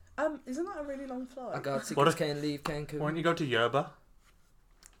 Isn't that a really long flight? I got What tickets, can't leave Cancun. Why don't you go to Yerba?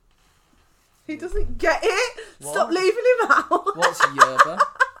 He doesn't get it. What? Stop leaving him out. What's Yerba?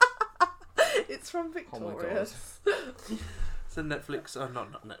 It's from Oh my Victorious. It's a Netflix,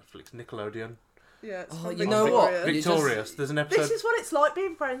 not Netflix, Nickelodeon. Yeah, it's Oh, from you know what? Victorious. You just- Victorious. There's an This episode. is what it's like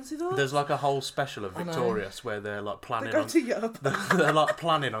being friends with us. There's like a whole special of I know. Victorious where they're like They planning go on. to Europe. They're like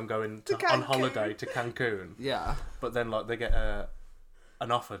planning on going To on Cancun. holiday to Cancun, Yeah. but then like they get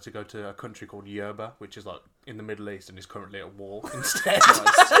an offer to go to a country called Yerba, which is like in the Middle East and is currently at war instead.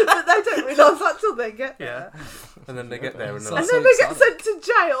 But they don't realise that till they get there. Yeah. And then they get there and they're And like, then they get sent to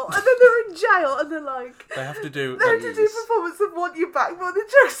jail, and then they're in jail, and they're like, they have to do. they have to do performance of Want You Back by the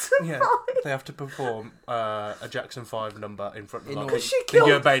Jackson Yeah, 5. they have to perform a Jackson 5 number in front of In like, order- the She killed-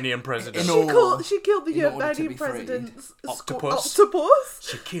 Urbanian president. She killed the in order to Urbanian be freed. president's Octopus. octopus.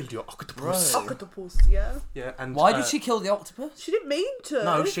 She killed your octopus. Bro. Octopus, yeah. Yeah, and Why did she kill the octopus? She didn't mean to.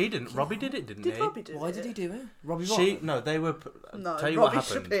 No, she didn't. Robbie did it, didn't Did he? Robbie do Why it? did he do it? Robbie She what? no, they were. No, tell you Robbie what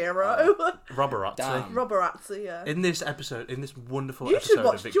happened. Shapiro. Robberazzi. Damn. Robberazzi, yeah. In this episode, in this wonderful You should episode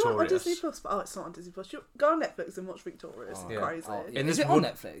watch. of Do you want on Victorious. Disney Plus? Oh, it's not on Disney Plus. You go on Netflix and watch Victorious. It's Yeah. crazy. Oh, In is this it on one-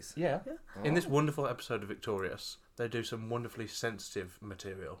 Netflix? Yeah. Yeah. In this wonderful episode of Victorious, they do some wonderfully sensitive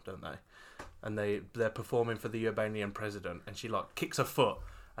material, don't they? And they're performing for the Urbanian president, and she like kicks her foot,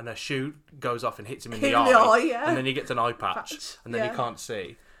 and her shoe goes off and hits him in the eye, yeah. and then he gets an eye patch, Patch, and then yeah. he can't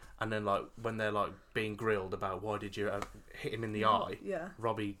see. And then like when they're like being grilled about why did you hit him in the eye, Yeah.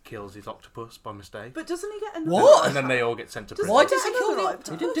 Robbie kills his octopus by mistake, But doesn't he get another? What? and then they all get sent to prison. Why Does does he he kill get the another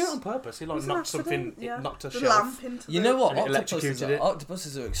octopus? He didn't do it on purpose. He It like was an knocked something, accident, yeah. it knocked a the shelf. lamp into You the... know what? And it Octopuses electrocuted are, it.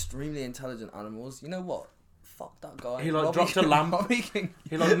 octopuses are extremely intelligent animals. You know what? Fuck that guy. He like Robbie dropped a can- lamp. Robbie can-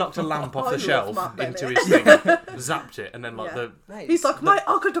 He like knocked a lamp off I the love shelf Matt into Bennett. his thing, zapped it, and then like Yeah. Mate, He's like, my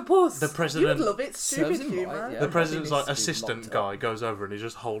octopus. the president- You would love it. Serves Stupid him humour. right, yeah. the Robbie president's needs like to be assistant locked guy up. goes over and he's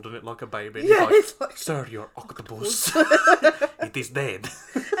just holding it like a baby. Yeah, He's it's like, like... "Sir, your octopus, it is dead."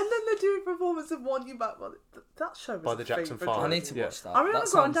 And then they do a performance of Want You Back by that show was By the a Jackson favourite. 5. I need to Yeah. watch that. I remember That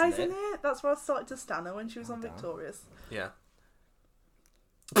sounds Grande's in lit. it. That's where I started to stan her when she was on damn. Victorious. Yeah.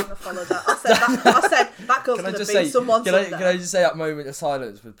 And I followed her. I said that girl's Can I going to just be say? someone Can I someday. just say that moment of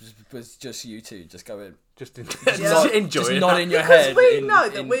silence was just you two just going, Just, Yeah. enjoy just it. nodding your Because head. we in- know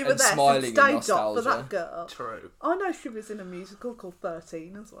that in- we were and there smiling since in day dot for nostalgia. that girl. True. I know she was in a musical called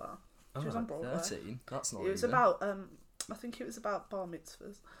 13 as well. She was on Broadway. 13. That's not. It was even. about I think it was about bar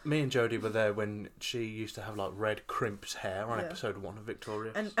mitzvahs. Me and Jodie were there when she used to have like red crimped hair on Yeah. episode 1 of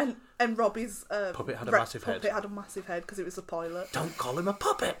Victorious. And Robbie's Puppet had a massive head. Puppet had a massive head because it was a pilot. Don't call him a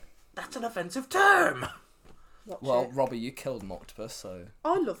puppet. That's an offensive term. Watch Well, it. Robbie, you killed an octopus, so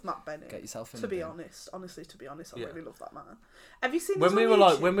I love Matt Bennett. get yourself in. To the be bin. honest, to be honest, I Yeah. really love that man. Have you seen When this we on were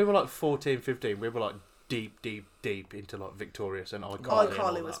YouTube? like 14, 15, we were like deep into like Victorious and iCarly. and all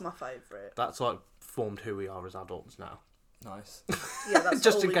iCarly was that. my favourite. That's like formed who we are as adults now. Nice. Yeah, that's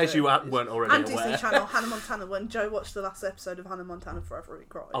Just all in we case do. you weren't already And aware. Disney Channel, Hannah Montana. When Joe watched the last episode of Hannah Montana Forever, he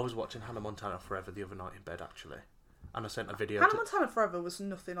cried. I was watching Hannah Montana Forever the other night in bed actually, and I sent a video Hannah to, Montana Forever was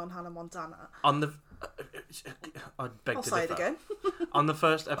nothing on Hannah Montana. on the. I beg I'll to say it differ. again. On the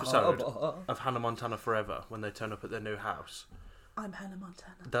first episode Oh, of Hannah Montana Forever, when they turn up at their new house, I'm Hannah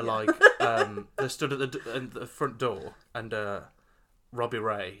Montana. they're like, they stood at the front door, and Robbie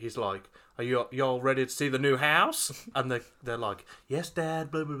Ray, he's like, "Are you all ready to see the new house?" And they're like, "Yes,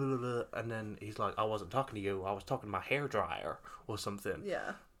 Dad." Blah blah blah blah. And then he's like, "I wasn't talking to you. I was talking to my hairdryer or something."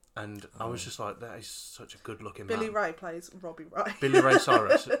 Yeah. And I was just like, "That is such a good looking Billy man." Ray plays Robbie Ray. Billy Ray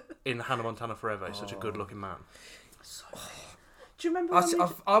Cyrus in Hannah Montana Forever is such a good looking man. Do you remember when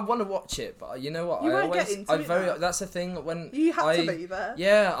I want to watch it, but you know what? You I won't always, get into I it very. now. That's the thing when you had to be there?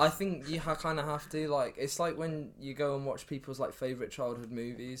 Yeah, I think you kind of have to. Like, it's like when you go and watch people's like favorite childhood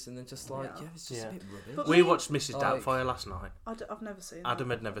movies, and they're just like, Yeah. yeah, it's just Yeah. a bit rubbish. But We we- watched Mrs. Like- Doubtfire last night. I've never seen Adam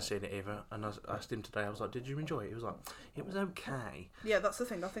that. had never seen it either, and I asked him today. I was like, "Did you enjoy it?" He was like, "It was okay." Yeah, that's the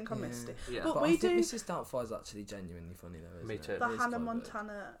thing. I think I missed it. Yeah. But But we I think do Mrs. Doubtfire is actually genuinely funny though. Isn't Me it? too. the It is Hannah quite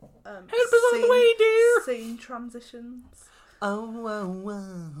Montana Help us on the way, dear. scene transitions. Oh.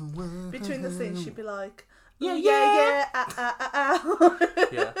 Between the scenes, she'd be like, Yeah, yeah,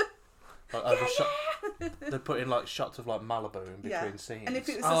 Yeah. Like over shot. They put in like shots of like Malibu in between Yeah. scenes. And if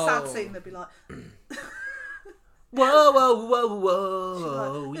it was a sad Oh. scene, they'd be like, whoa, whoa, whoa,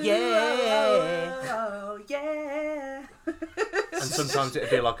 whoa, yeah. oh, yeah. And sometimes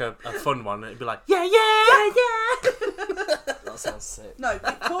it'd be like a fun one. It'd be like, yeah, yeah, yeah. That sounds sick. No,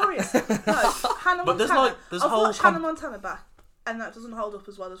 Victorious. No, Hannah But there's Montana. like- there's I've whole watched Hannah Montana back, and that doesn't hold up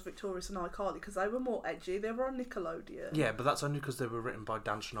as well as Victorious and iCarly because they were more edgy. They were on Nickelodeon. Yeah, but that's only because they were written by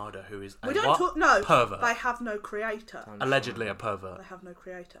Dan Schneider, who is a We don't what? talk. No, Pervert. they have no creator. Allegedly a pervert. They have no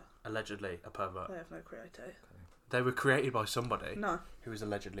creator. Allegedly a pervert. They have no creator. They were created by somebody No, who is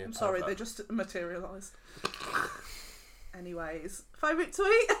allegedly a I'm pervert. sorry, they just materialised. Anyways, favourite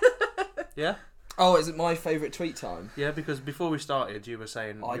tweet? Yeah? Oh, is it my favourite tweet time? Yeah, because before we started, you were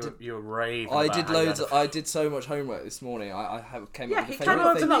saying you were raving I about did how you loads. had I did so much homework this morning. Came Yeah, up with he a came Can up you favourite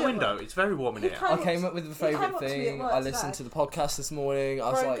open thing. that window? It's very warm in He here. came- I came up with a He came favourite up to me at thing. work I listened today. to the podcast this morning. I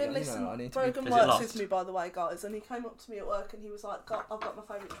was Brogan, like, I need to Brogan be. Is it works locked? with me, by the way, guys, and he came up to me at work and he was like, I've got my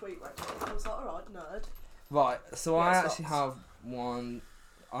favourite tweet right now. I was like, alright, nerd. Right, so I Yes, actually lots. have one.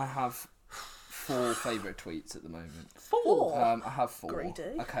 I have 4 favourite tweets at the moment. 4. I have 4. Greedy.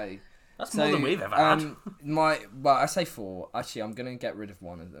 Okay. That's more than we've ever had. Well, I say 4. Actually, I'm gonna get rid of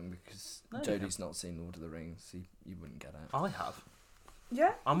one of them because No, you Jodie's not seen Lord of the Rings. So you wouldn't get it. I have.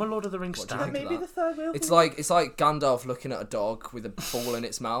 Yeah. I'm a Lord of the Rings What do you stan. think? Maybe the third wheel. It's like Gandalf looking at a dog with a ball in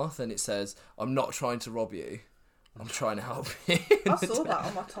its mouth, and it says, "I'm not trying to rob you. I'm trying to help you." I saw that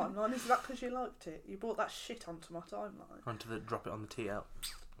on my timeline. Is that because you liked it? You brought that shit onto my timeline. Drop it on the TL.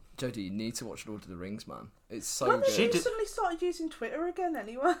 Jodie, you need to watch Lord of the Rings, man. It's so When good. She you did- suddenly started using Twitter again,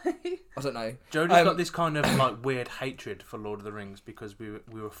 anyway. I don't know. Jodie's got this kind of like weird hatred for Lord of the Rings because we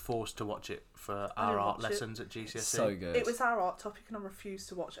were forced to watch it for I our didn't art watch it. lessons at GCSE. So good. It was our art topic, and I refused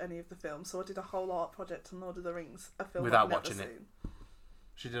to watch any of the films, so I did a whole art project on Lord of the Rings, a film Without I've never watching it. seen.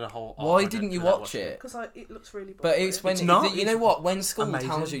 She did a whole. Why art project didn't you without watch watching it? Because it looks really boring. But it's when It's not, you know it's what, when school amazing.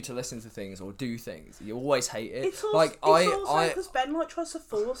 tells you to listen to things or do things, you always hate it. It's also, like also because Ben tries to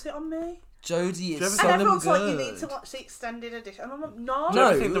force it on me. Jodie ever is see- so And everyone's good. like, you need to watch the extended edition. And I'm like, no. Do you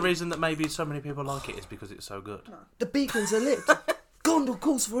ever No. think the reason that maybe so many people like it is because it's so good? The beacons are lit. Gondor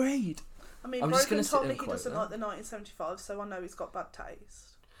calls for aid. I mean, I'm just Brogan gonna sit told there me and he quote doesn't that. like the 1975, so I know he's got bad taste.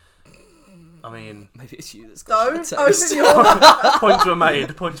 I mean, Maybe it's you that's got Don't bad open taste. your... points were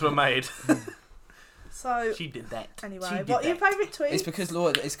made. Points were made. So, She did that. anyway, She did what are your that. favourite tweets? It's because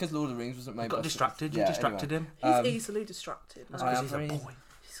Lord of the Rings wasn't made. Got by distracted. You Yeah, distracted anyway. him. He's easily distracted. That's I because am he's a very- boy.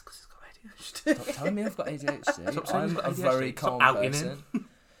 He's because he's got ADHD. Stop telling me I've got ADHD. Stop saying I'm he's got a very ADHD. Stop calm outing person.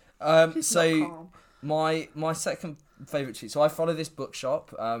 He's So not calm. my second favourite tweet. So I follow this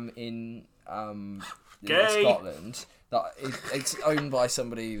bookshop in Gay. Scotland that it's owned by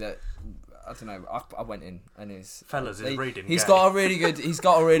somebody that I don't know. I went in and Fellas is reading. He's gay. got a really good. He's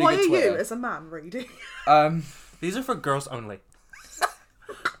got a really Why good are Twitter. you, as a man, reading? These are for girls only.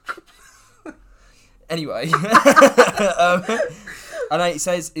 Anyway, and it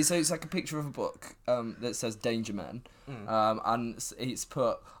says it's like a picture of a book that says Danger Men, and it's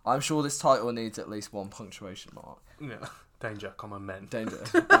put. I'm sure this title needs at least 1 punctuation mark. Yeah. Danger, common men. Danger.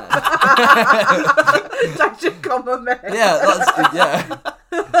 Danger, comma, men. Yeah, that's yeah.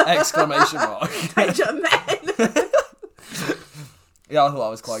 Exclamation mark. Danger, men. Yeah, I thought that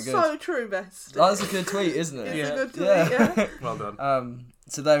was quite good. So true, best. That's a good tweet, isn't it? It's Yeah. a good tweet, Yeah. yeah. Well done.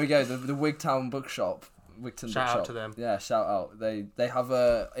 So there we go. The Wigtown Bookshop. Wigton Shout out Bookshop. to them. Yeah, shout out. They have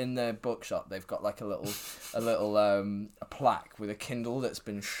in their bookshop. They've got like a little a plaque with a Kindle that's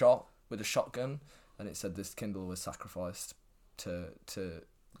been shot with a shotgun, and it said this Kindle was sacrificed to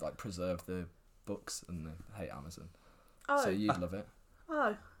like preserve the books, and they hate Amazon. Oh, So you'd love it.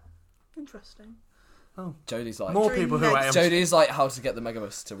 oh, interesting. Jodie's like More people who next. are. Jodie's like how to get the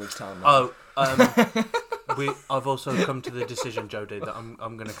megabus to Wigtown. now. I've also come to the decision, Jodie, that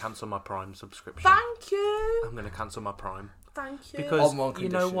I'm going to cancel my Prime subscription. Thank you. I'm going to cancel my Prime Thank you. because On one you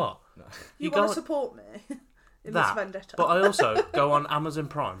know condition. what? No. you go want to on- support me in that, this vendetta. but I also go on Amazon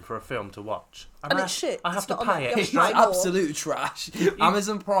Prime for a film to watch, And I, it's shit. I have It's to not on pay there. it. You It's have to pay more. absolute trash.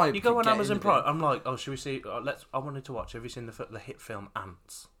 Amazon Prime. You go on get Amazon in the Prime. bin. I'm like, oh, should we see? I wanted to watch. Have you seen the hit film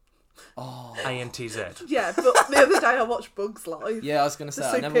Ants? Oh. ANTZ. Yeah, but the other day I watched Bugs Life. Yeah, I was gonna say The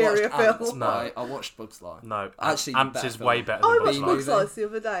I never watched superior Ants, film. but No. I watched Bugs Life. No, Actually, Ants better is film. way better I than watched Bugs Life. Bugs Life the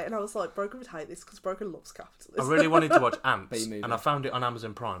other day, and I was like, Brogan would hate this because Brogan loves capitalism. I really wanted to watch Ants, B-movie. and I found it on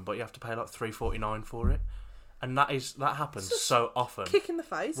Amazon Prime, but you have to pay like $3.49 for it, and that happens so often. Kick in the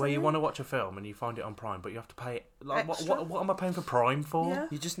face. Where you isn't want it? to watch a film and you find it on Prime, but you have to pay. Like, Extra. what am I paying for Prime for? Yeah.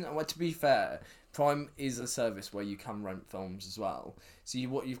 You just know. Well, to be fair, Prime is a service where you can rent films as well. So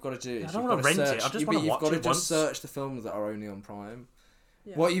what you've got to do is I don't you've wanna got to rent search. it, I just you've wanna got watch to it just once. search the films that are only on Prime.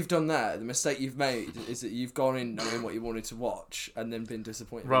 Yeah. What you've done there, the mistake you've made, is that you've gone in knowing what you wanted to watch and then been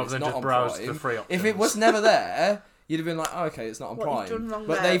disappointed. when Rather it's than not just on browse Prime. the free If it options. was never there, you'd have been like, oh, okay, it's not on What you've Prime. done wrong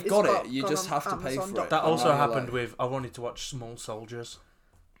But there they've is got got- it. You gone just on have to pay for Amazon.com. it. That And also now you're happened like, with I wanted to watch Small Soldiers,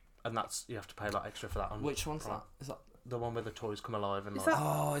 and that's you have to pay like extra for that. On Which one's Prime. that? Is that? The one where the toys come alive and Is like. that-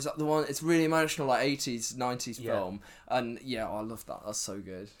 Oh, is that the one? It's really emotional, like 80s, 90s Yeah. film. And yeah, I love that. That's so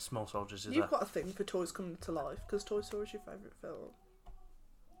good. Small Soldiers is You've that. got a thing for toys coming to life because Toy Story is your favourite film.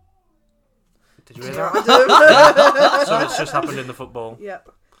 Did you hear Yeah, that? I do. So it's just happened in the football. Yep.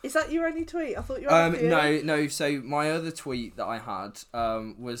 Is that your only tweet? I thought you had a few. No. So my other tweet that I had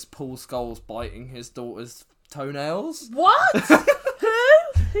was Paul Scholes biting his daughter's toenails. What? Who?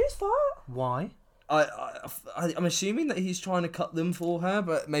 Who's that? Why? I'm assuming that he's trying to cut them for her,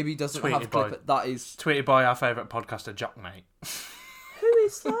 but maybe he doesn't have Tweeted to clip by- it. That is, Tweeted by our favourite podcaster, Jockmate. Who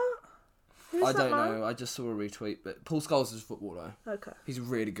is that? Who's I that don't man? know. I just saw a retweet, but Paul Scholes is a footballer. Okay, He's a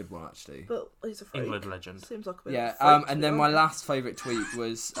really good one, actually. but he's a freak. England legend. Seems like a bit Yeah. of a freak And to then me. my last favourite tweet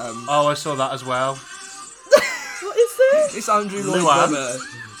was Oh, I saw that as well. What is this? It's Andrew Lloyd Luan. Webber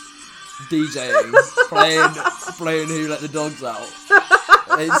DJing, playing Who Let the Dogs Out.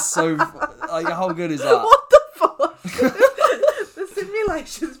 It's so like, how good is that? What the fuck? The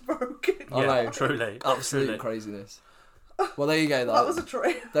simulation's broken. I Yeah, know. truly. Absolute truly. craziness. Well, there you go. That was a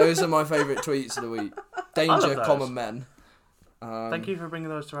trip. Those are my favourite tweets of the week. Danger, those. common men. Thank you for bringing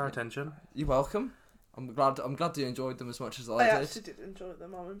those to our attention. You're welcome. I'm glad you enjoyed them as much as I I did. actually did enjoy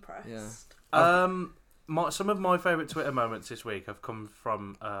them. I'm impressed. Yeah. Some of my favourite Twitter moments this week have come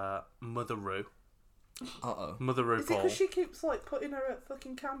from Mother Roo. Uh-oh. Mother Is it RuPaul. because she keeps like putting her at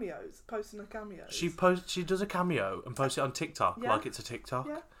fucking cameos, posting her cameos? She does a cameo and posts it on TikTok Yeah. like it's a TikTok.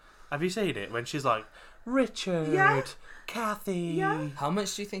 Yeah. Have you seen it when she's like, Richard, Yeah. Kathy? Yeah. How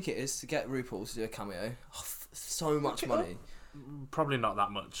much do you think it is to get RuPaul to do a cameo? Oh, so much Look it money. Probably not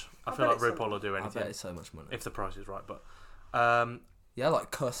that much. I I feel bet like it's a RuPaul will do I bet anything it's so much money. if the price is right. But Yeah, like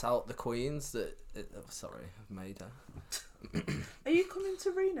cuss out the queens that. Sorry, I've made her. Are you coming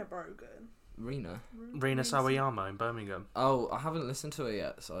to Rena Brogan? Rena. Rina Sawayama in Birmingham. Oh, I haven't listened to her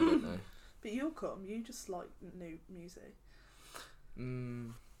yet, so I don't know. But you'll come. You just like new music.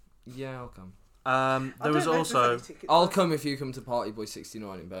 Yeah, I'll come. There was also I'll come if you come to Party Boy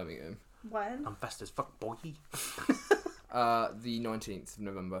 69 in Birmingham. When? I'm fast as fuck, boy. The 19th of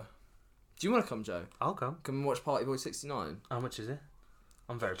November. Do you want to come, Joe? I'll come. Come and watch Party Boy 69. How much is it?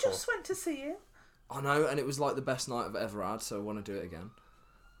 I'm very poor. Just went to see it. I know, and it was like the best night I've ever had, so I want to do it again.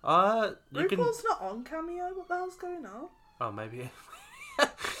 You can. RuPaul's not on Cameo. What the hell's going on? Oh, maybe.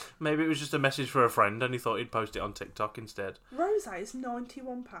 Maybe it was just a message for a friend, and he thought he'd post it on TikTok instead. Rose is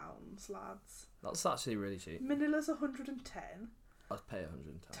 £91, lads. That's actually really cheap. Manila's 110. I'd pay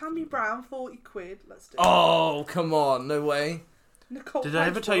 110. Tammy Brown, 40 quid. Let's do it. Oh, come on, no way. Nicole Did I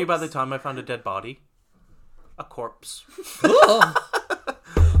ever Page tell you about the Brooks. time I found a dead body? A corpse. Oh,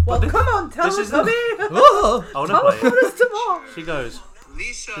 Well, come on, tell this us, is the- honey. oh. I want Tell to us play what it. is tomorrow. She goes,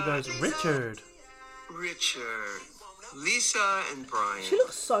 Lisa, Richard. Lisa and Brian. She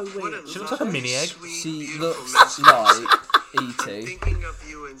looks so What weird. She looks like a mini egg. sweet, She beautiful looks message. like I'm E.T. thinking of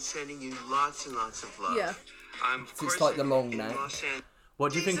you and sending you lots and lots of love. Yeah. I'm of It's course like the long in neck. Los Angeles.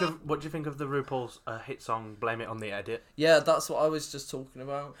 What do you think of the RuPaul's hit song "Blame It on the Edit"? Yeah, that's what I was just talking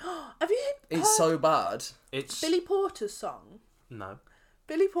about. Have you heard It's so bad. It's Billy Porter's song? no.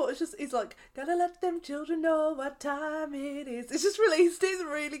 Billy Porter's just, he's like, gotta let them children know what time it is. It's just released, it's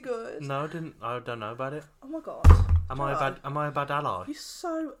really good. No, I don't know about it. Oh my god. Am I a bad ally? You're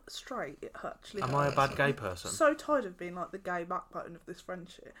so straight, it actually Am I a hurts. bad gay person? I'm so tired of being like the gay backbone of this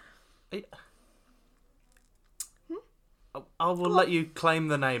friendship. I will let you claim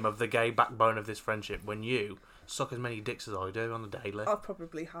the name of the gay backbone of this friendship when you suck as many dicks as I do on the daily. I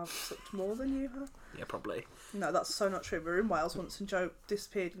probably have sucked more than you have. Yeah, probably. No, that's so not true. We were in Wales once and Joe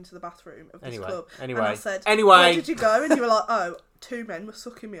disappeared into the bathroom of this club. Anyway. And I said, Anyway. where did you go? And you were like, oh, 2 men were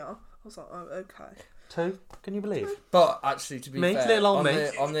sucking me off. I was like, oh, okay. 2? Can you believe? But actually, to be Me, fair, little old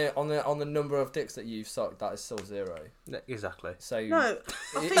on me. on the number of dicks that you've sucked, that is still 0. Exactly. So No, I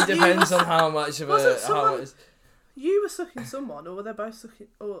it think depends you, on how much of Wasn't a someone- how much. you were sucking someone, or were they both sucking,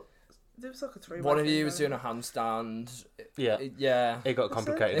 or there was like a 3-way One of thing you was going doing a handstand. Yeah. Yeah. It got What's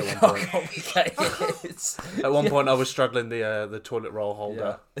complicated It at got one point. complicated. At one point, I was straddling the toilet roll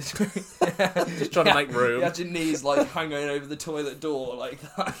holder, Yeah. just trying to make room. You had your knees like hanging over the toilet door like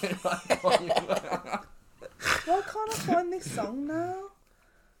that. Why can't I find this song now?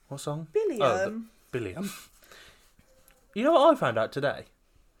 What song? Billiam. Billiam. You know what I found out today?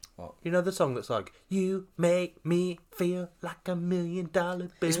 What? You know the song that's like, "You make me feel like $1 million bill."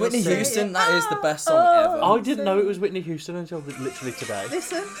 It's Whitney Say Houston. it. That is the best song Oh. ever. I didn't know it was Whitney Houston until literally today.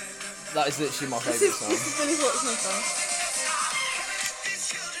 Listen, That is literally my this favourite is song. Billy Porter's song.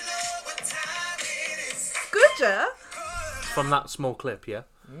 Good, yeah? From that small clip, yeah.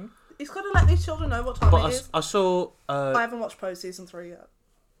 He's got to let these children know what time But it is. I saw, I haven't watched Pose Season 3 yet.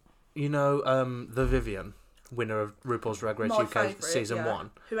 you know, the Vivian, winner of RuPaul's Drag Race My UK favourite, season yeah.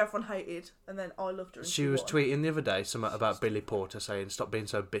 1. Who everyone hated, and then I loved her. And She was won. tweeting the other day something about Billy Porter saying stop being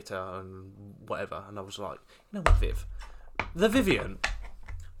so bitter and whatever, and I was like, you know what, Viv, the Vivian.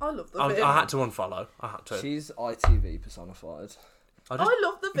 I love the I Viv. had to unfollow. I had to. She's ITV personified. I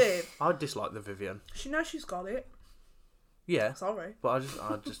love the Viv. I dislike the Vivian. She knows she's got it. Yeah, Sorry. but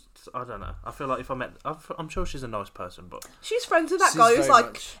I don't know. I feel like if I met, I'm sure she's a nice person, but She's friends with that She's guy who's very like,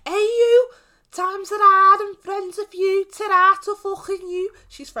 much- hey you, times that I had and friends of you, ta to fucking you.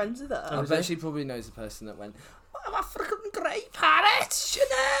 She's friends with her. I bet she probably knows the person that went, I'm African grey parrot,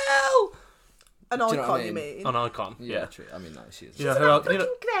 Chanel! An Do you know icon, what I you mean? mean? An icon. Yeah. True. I mean, no, she is. You know,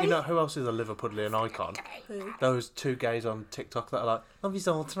 you know who else is a Liverpudlian icon? Who? Those two gays on TikTok that are like, love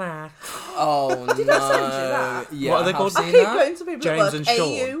you all tonight. Oh Did no! I send you that? Yeah, What are they I have called? I seen keep that. going to people James at and work,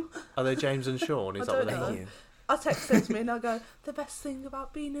 Sean. AU. Are they James and Sean? Is I that what don't they're know. called? I text them to me and I go, the best thing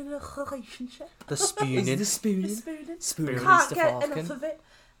about being in a relationship The Is spooning. the is spooning? spooning. Spooning Can't Mr. get Falcon. enough of it,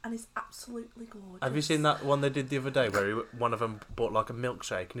 and it's absolutely gorgeous. Have you seen that one they did the other day where one of them bought like a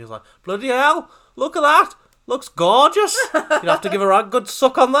milkshake and he was like, bloody hell, look at that. Looks gorgeous. You'd have to give her a good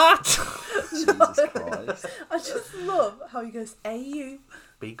suck on that. Jesus Christ! I just love how he goes, AU,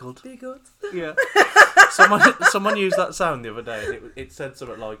 Be good. be good. Yeah. Someone used that sound the other day and it said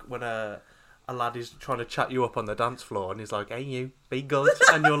something like when a lad is trying to chat you up on the dance floor and he's like, hey you, be good.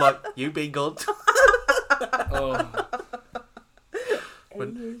 And you're like, you be good. Oh,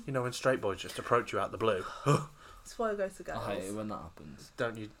 When, you know, when straight boys just approach you out the blue. That's why I go to I girls. hate it when that happens.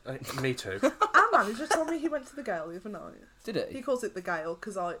 Don't you? Me too. Our manager told me he went to the Gale the other night. Did He it? calls it the Gale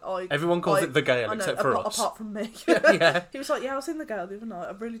because I Everyone calls I- it the Gale I know, except for apart, us. apart from me. Yeah. He was like, yeah, I was in the Gale the other night.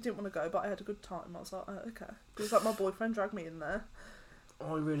 I really didn't want to go, but I had a good time. I was like, oh, okay. He was like, my boyfriend dragged me in there.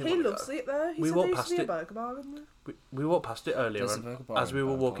 Oh, I really He wanna loves go. it there. He We said walked there used past to be a it. burger bar in there. We walked past it earlier, There's a and burger bar as in we were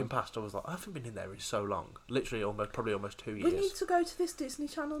Belfast. walking past, I was like, I haven't been in there in so long. Literally, probably almost 2 years. We need to go to this Disney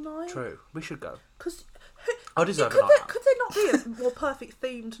Channel night. True, we should go. Because I deserve a could, night there, out. could there not be a more perfect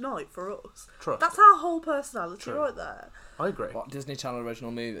themed night for us? Trust. That's our whole personality True. right there. I agree. What Disney Channel original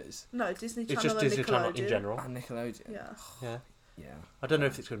movies? No, Disney Channel It's just and Disney Channel in Nickelodeon. general. And Nickelodeon. Yeah. Yeah. Yeah. I don't know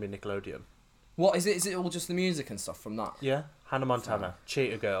if it's going to be Nickelodeon. What is it? Is it all just the music and stuff from that? Yeah. Hannah Montana,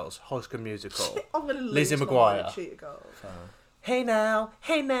 Cheetah Girls, High School Musical. I'm going to lose Lizzie my McGuire. mind, Cheetah Girls. Hey now,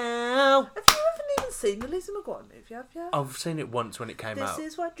 hey now. Have you ever even seen the Lizzie McGuire movie, have you? I've seen it once when it came This out.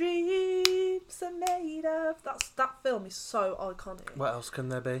 is what dreams are made of. That film is so iconic. What else can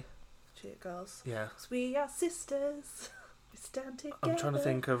there be? Cheetah Girls. Yeah. 'Cause we are sisters. We stand together. I'm trying to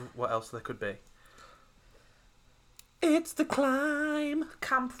think of what else there could be. It's the climb.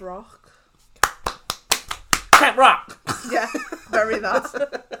 Camp Rock. Camp Rock. Yeah, very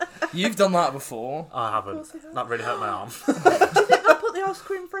that. You've done that before. I Of course haven't. I have. That really hurt my arm. Do you think they'll put the ice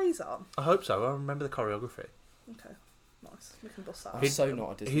cream freeze on? I hope so. I remember the choreography. Okay, nice. We can bust that I'm out. He- so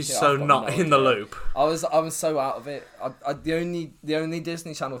not a Disney. He's kid. so I've got not no in the idea. loop. I was so out of it. The only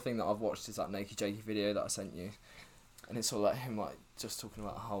Disney Channel thing that I've watched is that Naked Jakey video that I sent you, and it's all like him like just talking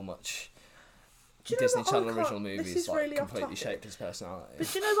about how much Do you know Disney what I Channel can't- original this movies is like really off completely topic. shaped his personality.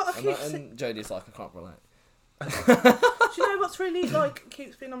 But do you know what I And, keep and Jodie's like, I can't relate. Do you know what's really like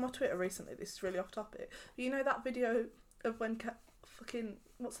keeps being on my Twitter recently? This is really off topic. But you know that video of when fucking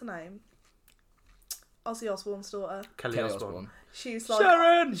what's her name? Ozzy Osbourne's daughter. Kelly Osbourne. She's like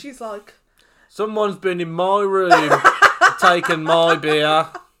Sharon! She's like Someone's been in my room, taken my beer.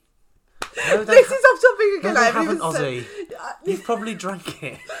 No, they this is off topic no, again. they I haven't haven't, even said- Ozzy. You've probably drank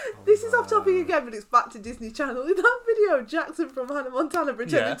it. This is off topic again, but it's back to Disney Channel. In that video, Jackson from Hannah Montana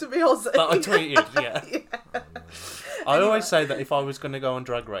pretended Yeah. to be Ozzy. That I tweeted, yeah. I always say that if I was going to go on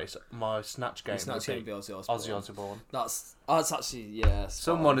Drag Race, my snatch game It's not would going to be be Ozzy Osbourne. Ozzy Osbourne. That's actually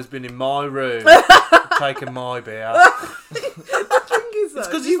Someone has been in my room, taken my beer. The thing is, though,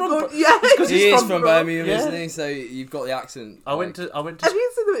 'cause he's from- yeah, because He he's is from from Bro- Birmingham, Yeah. isn't he? So you've got the accent. I went to Have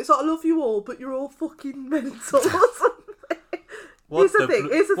you seen them? It's like I love you all, but you're all fucking mental or something. What Here's the thing.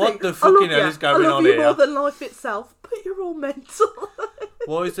 Here's the what thing. the I fucking love hell you. is going I love on you here? more than life itself, but you're all mental.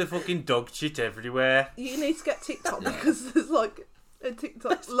 Why is there fucking dog shit everywhere? You need to get TikTok because there's like a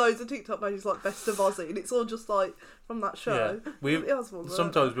TikTok, loads of TikTok pages like Best of Ozzy, and it's all just like from that show. Yeah, we The Osbournes, weren't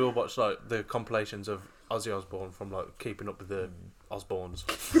sometimes we'll watch like the compilations of Ozzy Osbourne from like Keeping Up with the Osbournes.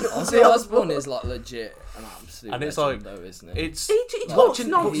 Ozzy Osbourne is like legit an absolute And it's legend, like- though, isn't he? It's He Like, talks watching-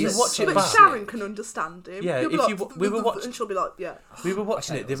 nonsense, you watch it but back. Sharon can understand him. Yeah, He'll be if like, you we were watching, and she'll be like, yeah. we were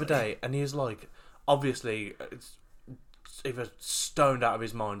watching Okay, it the other day, and he was like, obviously, it's either stoned out of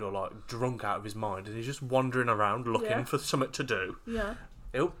his mind or like drunk out of his mind, and he's just wandering around looking Yeah. for something to do. Yeah.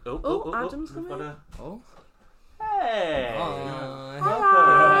 Oh, Adam's we've got coming. Oh. Hey,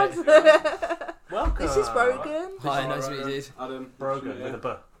 Hi. welcome. This is Brogan. Hi, nice to meet you, dude. Adam. Brogan with a B,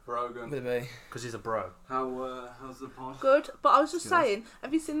 Brogan. With me. because he's a bro. How's the pod? Good, but I was just saying,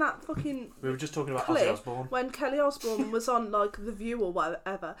 have you seen that fucking We were just talking about clip Ozzy Osbourne. when Kelly Osbourne was on like The View or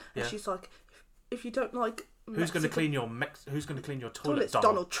whatever, and Yeah. she's like, if you don't like Who's going to Mexican clean your toilet? toilets,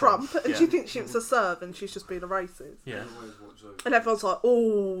 Donald Trump, and Yeah. she thinks she was a serve, and she's just being a racist. Yeah, Always watch those. And everyone's like,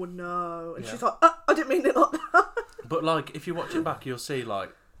 oh no, and Yeah. she's like, I didn't mean it like that. but like if you watch it back, you'll see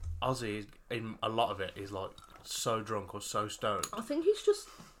like Ozzy in a lot of it is like so drunk or so stoned. I think he's just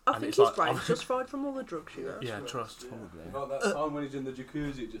I And think it's his like- brain's just fried from all the drugs, you know. Yeah, trust. About that time when he's in the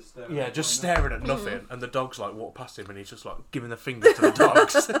jacuzzi just staring. Yeah, at just the window. staring at nothing, and the dogs like walk past him, and he's just like giving the finger to the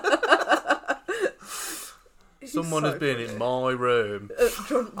dogs. He's Someone so has been funny. in my room.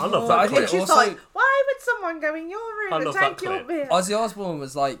 Drunk I love Morgan. that I think Which is also- like, why would someone go in your room I and love that take your clip. beer? Ozzy Osbourne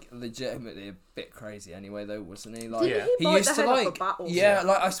was like legitimately a bit crazy anyway, though, wasn't he? Like, Didn't Yeah. he bite used the to head off a like, bat or yeah, something?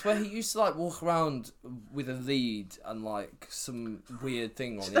 like I swear he used to like walk around with a lead and like some weird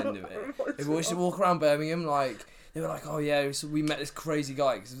thing on the end of it. He used to walk around Birmingham like. They were like, oh yeah, so we met this crazy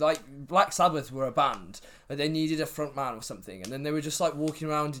guy. Because like Black Sabbath were a band, and they needed a front man or something. And then they were just like walking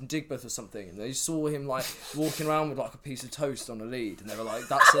around in Digbeth or something. And they saw him like walking around with like a piece of toast on a lead. And they were like,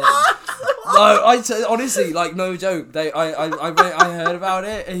 that's it. No, honestly, like no joke. I heard about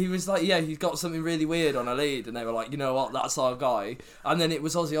it. And he was like, yeah, he's got something really weird on a lead. And they were like, you know what, that's our guy. And then it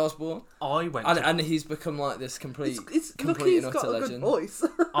was Ozzy Osbourne. I went And he's become like this complete Look, he's and got utter a good legend. voice.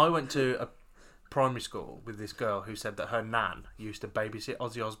 I went to a primary school with this girl who said that her nan used to babysit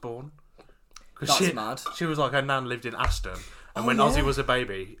Ozzy Osbourne. 'Cause That's mad. She was like, her nan lived in Aston, and when Ozzy was a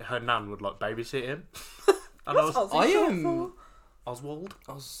baby, her nan would like babysit him. And I was Ozzy I short am- for? Oswald.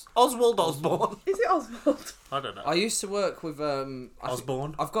 Os- Oswald Osborne. Is it Oswald? I don't know. I used to work with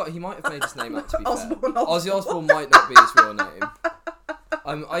Osborne. I've got. He might have made his name up. To be Osborne, fair, Ozzy Osbourne might not be his real name.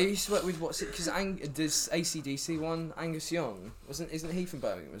 I used to work with because this AC/DC one, Angus Young, isn't he from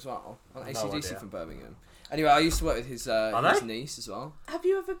Birmingham as well? AC/DC idea. from Birmingham. Anyway, I used to work with his they? niece as well. Have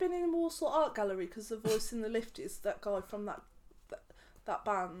you ever been in a Warsaw Art Gallery? Because the voice in the lift is that guy from that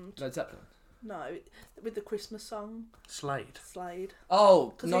band. Led Zeppelin. No, with the Christmas song Slade. Slade. Oh,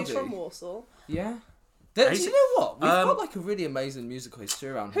 Because Noddy. he's from Warsaw. Yeah. Do AC you know what? We've Um, got like a really amazing musical history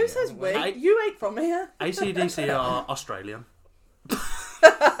around Who here. says haven't we? I- You ain't from here. AC/DC are Australian.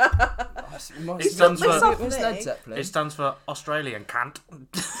 It stands for- What's Led Zeppelin? It stands for Australian cant.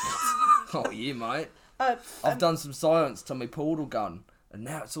 Oh, you might. Uh, I've done some science to my portal gun, and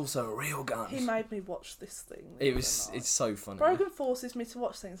now it's also a real gun. he made me watch this thing. the It other was. night. It's so funny. Brogan forces me to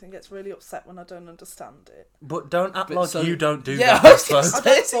watch things and gets really upset when I don't understand it. But don't act But like so- you don't do Yeah, that. I was gonna First. say, I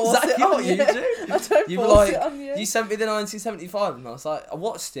don't it's force exactly it on what you you. do. I don't You were force like, it on you. you sent me the 1975, and I was like, I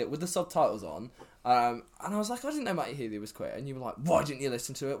watched it with the subtitles on, and I was like, I didn't know Matty Healy was queer, and you were like, why didn't you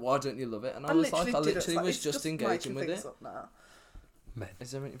listen to it? Why don't you love it? And I was like, I didn't. literally Like, was it's just engaging making with things it. up now.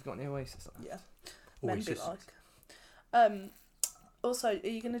 Is there you've got any Oasis? On? Yeah. Men be Oasis. like. Also, are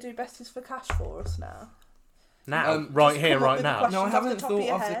you going to do besties for cash for us now? Now, right just here, come up right with now. questions No, I off the haven't top thought of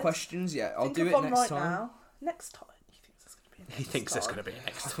your of the head. questions yet. I'll Think do of it one next right time. now. Next time. He thinks there's going to be a I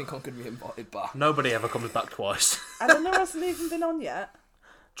next. think I'm going to be invited back. Nobody ever comes back twice. Eleanor hasn't even been on yet.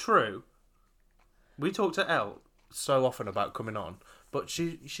 True. We talk to Elle so often about coming on, but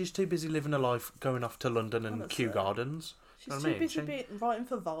she's too busy living her life going off to London and Honestly. Kew Gardens. She's Know what too I mean? busy writing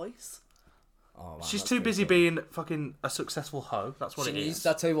for Vice. Oh, man, She's that's too pretty busy cool. being fucking a successful hoe. That's what She it needs. is.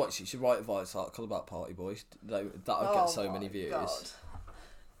 I tell you what, she should write a Vice article about Party Boys. That'll get so many views. God.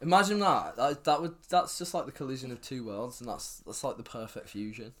 Imagine that. That's just like the collision of two worlds, and that's like the perfect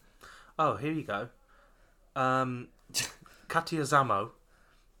fusion. Oh, here you go. Katia Zamo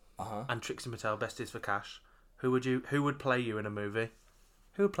and Trixie Mattel, besties for cash. Who would play you in a movie?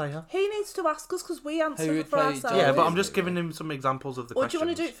 Who would play her? He needs to ask us because we Who answer would for play ourselves. Yeah, but Oh, I'm just yeah. giving him some examples of the Or do questions. you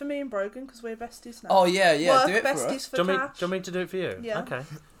want to do it for me and Brogan because we're besties now? Oh yeah, Work do it for besties us. for Do you, want cash. me to do it for you? Yeah. Okay.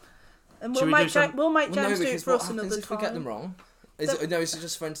 And Should we'll we do make some- we'll make Well, no, James do it because for what us happens another if we time. get them wrong? Is it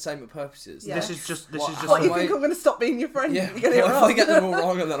just for entertainment purposes? Yeah. This is just What- just. What, you Why- think I'm going to stop being your friend? Yeah. You get it What if wrong. I get them all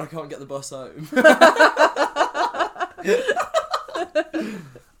wrong and then I can't get the bus home?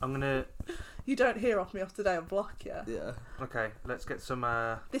 I'm gonna. You don't hear off me off today on block, yeah. Yeah. Okay, let's get some.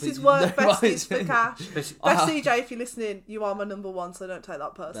 This But is you work know what besties it's for been. cash. This, Best CJ, if you're listening, you are my number one, so don't take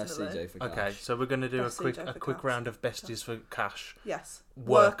that That's personally. CJ for cash. okay, so we're gonna do Best a CJ for quick cash. round of besties for cash. Yes.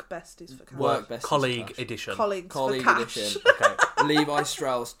 Work- besties for cash. Work besties for colleague cash. edition. Colleagues Colleague for cash. edition. Okay, Levi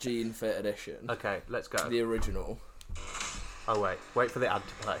Strauss Jean Fit edition. okay, let's go. The original. Oh wait for the ad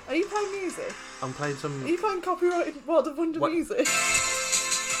to play. Are you playing music? I'm playing some. Are you playing copyrighted World of Wonder What? music?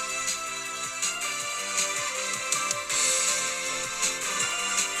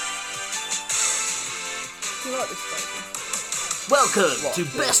 Do you like this baby? Welcome to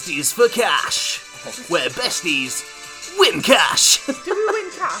Besties for Cash, where besties win cash. Do we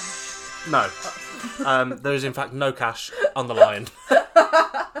win cash? No. There is in fact no cash on the line.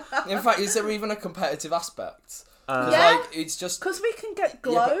 In fact, is there even a competitive aspect? 'Cause, Yeah. like, it's just Because we can get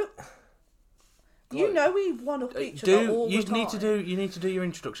glow. You know we one up each other all the time. You need to do your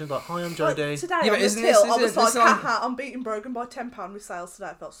introductions. Like, hi, I'm Like, Jodie. today Yeah, on but the isn't till, this- I was isn't like, this on- haha, I'm beating Brogan by £10 with sales today.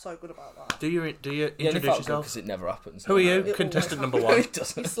 I felt so good about that. Do you introduce yourself? Because it never happens. Who are you? It Contestant always number one. It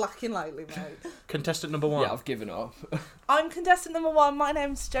doesn't. You're slacking lately, mate. Contestant number one. Yeah, I've given up. I'm contestant number 1. My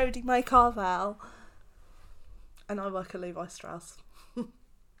name's Jodie May Carvel. And I work at Levi Strauss.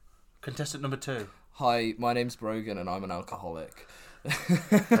 Contestant number 2. Hi, my name's Brogan and I'm an alcoholic.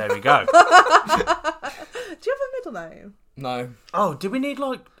 There we go. Do you have a middle name? No. Oh, do we need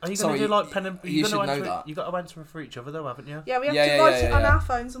like? Are you going Sorry, to do like pen and? you should know answer that. You got to answer for each other though, haven't you? Yeah, we have Yeah, to yeah, write yeah, it on yeah. our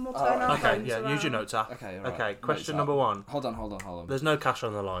phones and we'll turn our Okay. phones Yeah. around. Use your notes app. Okay, right. Okay. Question Notes number app. 1. Hold on. There's no cash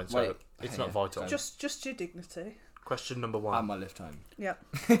on the line, so Wait. it's Okay, not yeah, vital. go. Just your dignity. Question number 1. And my lift home. Yep.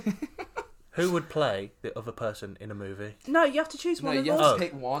 Who would play the other person in a movie? No, you have to choose No, one of you have us. to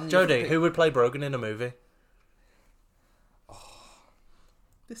pick one. You have to Jodie, pick- who would play Brogan in a movie?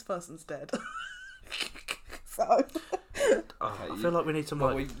 This person's dead. So, Oh, Okay, I feel like we need some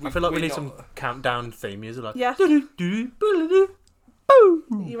but like. we- I feel like we we're need not- some countdown theme music. Like, yeah. Boo.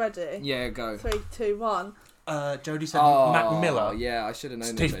 You ready? Yeah, go. 3, 2, 1. Jodie said Oh, Mac Miller. Yeah, I should have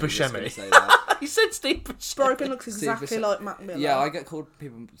known. Steve that Jodie was gonna Buscemi. say that. He said Steve Buscemi. Brogan looks Steve exactly Buscemi. like Mac Miller. Yeah, I get called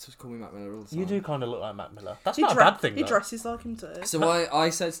people just call me Mac Miller all the time. You do kind of look like Mac Miller. That's He not a dre- bad thing. He though. dresses like him too. So I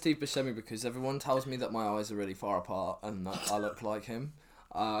said Steve Buscemi because everyone tells me that my eyes are really far apart and that I look like him.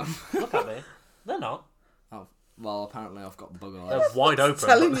 Look at me. They're not. Oh, well, apparently I've got bug eyes. They're wide open.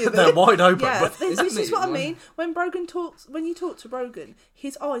 telling but- you They're that. wide open. Yeah, But this Isn't is it? what I mean. When you talk to Brogan,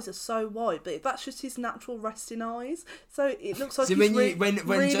 his eyes are so wide, but that's just his natural resting eyes. So it looks like See, he's when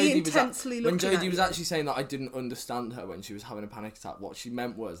really Jodie intensely when looking Jodie at was you. actually saying that I didn't understand her when she was having a panic attack, what she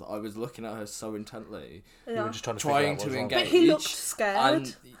meant was that I was looking at her so intently, you Yeah. were just trying to trying figure out to what's wrong. engage. But he looked scared.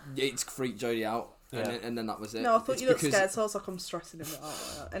 and it's freaked Jodie out. Yeah. And then that was it. No, I thought It's you looked because scared, so I was like, I'm stressing him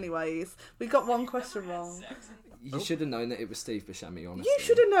out. Anyways, we got one question wrong. You should have known that it was Steve Buscemi, honestly. You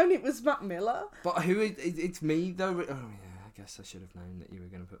should have known it was Matt Miller. But it's me though. Oh yeah, I guess I should have known that you were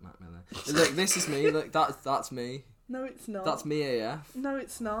going to put Mac Miller. Look, this is me. Look, that's me. No, it's not. That's me AF. No,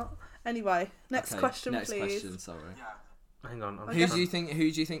 it's not. Anyway, next Okay, question, next please. question. Sorry. Hang on. Okay. Who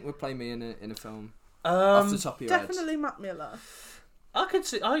do you think would play me in a film? Off the top of your head. Definitely Matt Miller. I could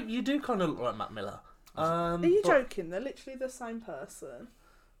see. You do kind of look like Mac Miller. Are you but- joking? They're literally the same person.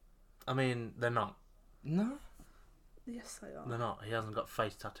 I mean, they're not. No. Yes, they are. They're not. He hasn't got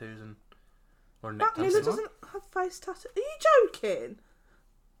face tattoos and or a neck Matt Miller tattoo. doesn't have face tattoo. Are you joking?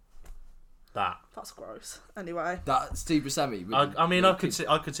 That. That's gross. Anyway, That Steve Buscemi. I mean, I could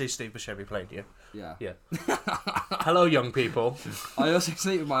see Steve Buscemi playing you. Yeah. Yeah. Hello, young people. I also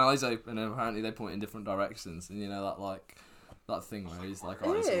sleep with my eyes open, and apparently they point in different directions. And you know that thing where he's like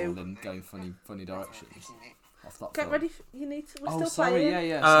eyes Ew. rolled and going funny directions. Off that get film. ready. You need to. We're Oh, still sorry. playing.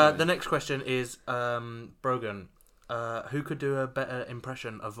 Yeah. Sorry. The next question is Brogan. Who could do a better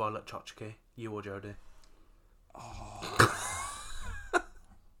impression of Violet Chachki? You or Jodie?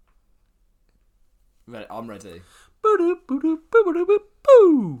 I'm ready.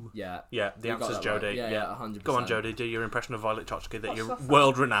 Boo-doo-boo-doo-boo-doo-boo. Yeah. Yeah, the You got answer's that right. Jodie. Yeah, 100%. Go on, Jodie. Do your impression of Violet Chachki that What you're should I say?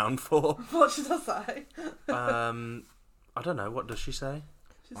 world renowned for. What should I say? I don't know. What does she say?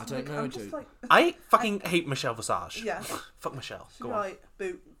 She's I don't know, I'm just dude. like, I fucking hate Michelle Visage. yeah. Fuck Michelle. She's Go on. right.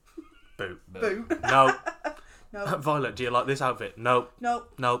 Boot. Boo. Boot. No. No. Violet, do you like this outfit? No. No.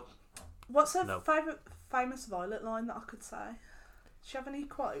 No. What's her No. favourite famous Violet line that I could say? Does she have any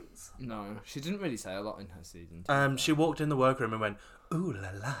quotes? No, she didn't really say a lot in her season. She walked in the workroom and went, ooh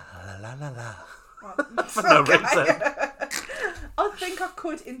la la la la la la. Right. For no Okay. reason. I think I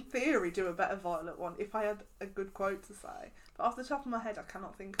could, in theory, do a better Violet one if I had a good quote to say. But off the top of my head, I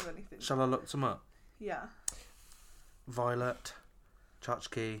cannot think of anything. Shall I look some up? Yeah. Violet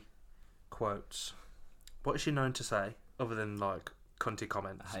Chachki quotes. What is she known to say other than like cunty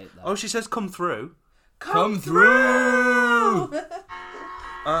comments? I hate that. Oh, she says come through. Come through! Can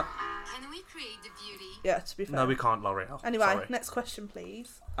we create the beauty? Yeah, to be fair. No, we can't, L'Oreal. Anyway, Sorry. next question,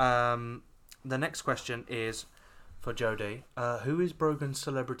 please. The next question is for Jodie. Who is Brogan's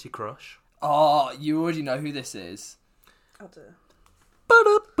celebrity crush? Oh, you already know who this is. I do.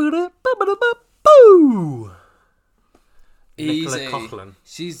 Boo! Nicola Easy. Coughlan.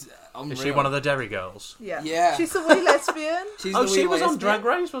 She's unreal. Is she one of the Derry girls? Yeah. Yeah. She's a wee lesbian. She's Oh, the she wee was on lesbian. Drag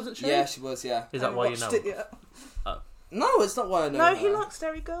Race, wasn't she? Yeah, she was. Yeah. Is that I why you haven't know? watched it yet. No, it's not why I know. No, her. he likes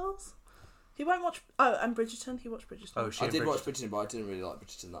Derry girls. He won't watch. Oh, and Bridgerton. He watched Bridgerton. Oh, she I and did watch Bridget. Bridgerton, but I didn't really like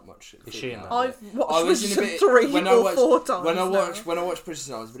Bridgerton that much. It Is she freaked in me that? out. I've watched I was in a Bridgerton bit 3 when I or watched 4 times. when I now. watched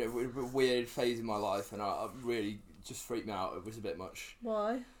Bridgerton. I was in a bit of a weird phase in my life, and I really just freaked me out. It was a bit much.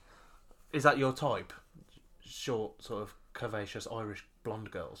 Why? Is that your type? Short, sort of curvaceous Irish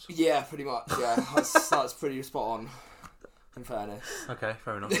blonde girls. Yeah, pretty much. Yeah, that's pretty spot on. In fairness. Okay,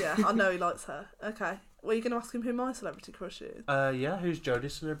 fair enough. Yeah, I know he likes her. Okay. Well, you going to ask him who my celebrity crush is? Yeah, who's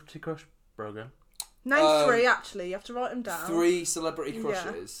Jodie's celebrity crush, Brogan? Name 3, actually. You have to write them down. 3 celebrity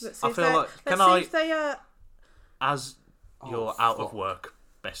crushes. Yeah. Let's see I if feel they- like... Can let's see I... if they, As your out of work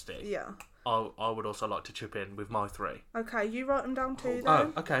bestie, yeah. I would also like to chip in with my 3. Okay, you write them down too, then.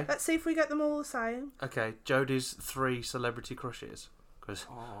 Oh, okay. Let's see if we get them all the same. Okay, Jodie's 3 celebrity crushes. Because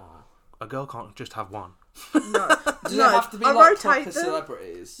a girl can't just have one. No. Does no, it have to be I like rotate proper them.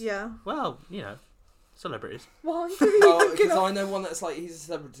 celebrities? Yeah. Well, you know, celebrities. Why do you think Because I know one that's like he's a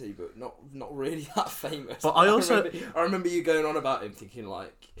celebrity, but not really that famous. But I also I remember you going on about him, thinking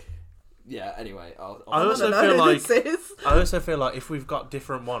like, yeah. Anyway, I also feel who like this is. I also feel like if we've got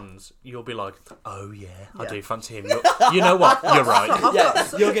different ones, you'll be like, oh yeah, I Yeah. do fancy him. You know what? You're right. yeah,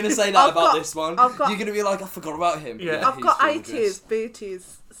 you're gonna say that I've about got- this one. I've got- You're gonna be like, I forgot about him. Yeah. I've got A he's tiers, gorgeous. B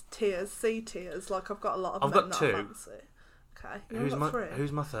tiers, tiers, C tiers. Like, I've got a lot of I've men got that I 2. fancy. Okay. You've got 3.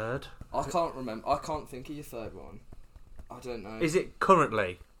 Who's my 3rd? I can't remember. I can't think of your 3rd one. I don't know. Is it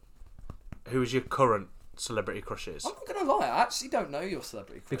currently? Who's your current celebrity crushes? I'm not gonna lie. I actually don't know your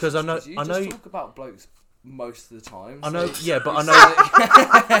celebrity crushes, Because I know- you I know just you- talk about blokes most of the time. I know, so- yeah, but I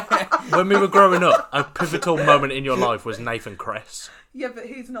know when we were growing up, a pivotal moment in your life was Nathan Kress. Yeah, but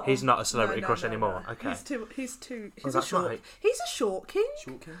he's not. He's not a celebrity crush anymore. No. Okay. He's too. He's Oh, a that's short. right. He's a short king.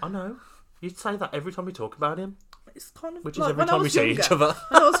 Short king. I know. You'd say that every time we talk about him, It's kind of which is like every when I time we was see younger. each other.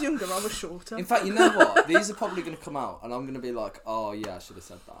 When I was younger, I was shorter. In fact, you know what? These are probably going to come out, and I'm going to be like, "Oh yeah, I should have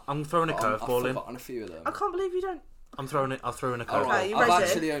said that." I'm throwing a But curveball I've in. forgotten a few of them. I can't believe you don't. I'll throw in a All curveball. right, you I've ready?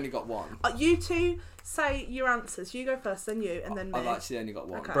 actually only got one. You two say your answers. You go first, then you, and then me. I've actually only got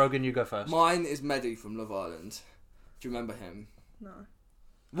one. Okay. Brogan, you go first. Mine is Mehdi from Love Island. Do you remember him? No.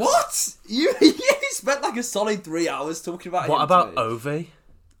 What? You spent like a solid 3 hours talking about him. What about to Ovi? me.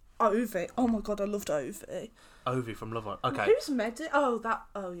 Ovi. Oh my god, I loved Ovi. Ovi from Love Island. Okay. Who's Medi? Oh, that.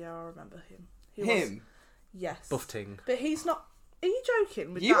 Oh yeah, I remember him. He was- him? Yes. Buffting. But he's not. Are you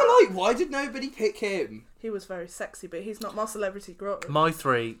joking with You that? were like, why did nobody pick him? He was very sexy, but he's not my celebrity crush. My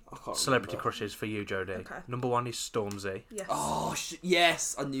 3 I can't celebrity remember. crushes for you, Jodie. Okay. Number 1 is Stormzy. Yes. Oh,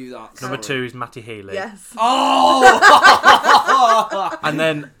 yes, I knew that. Number Sorry. 2 is Matty Healy. Yes. Oh! And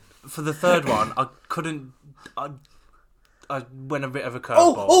then for the 3rd one, I couldn't. I went a bit of a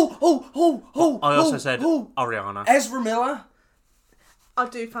curveball. I I also said Ariana. Ezra Miller. I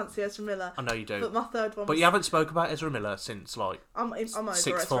do fancy Ezra Miller. I know you do. But my 3rd one. But was, you haven't spoke about Ezra Miller since like I'm over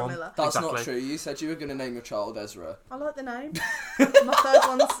sixth Ezra form. Miller. That's Exactly. not true. You said you were going to name your child Ezra. I like the name. My 3rd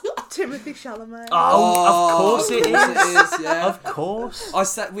one's Timothy Chalamet. of course it is. Yeah. Of course.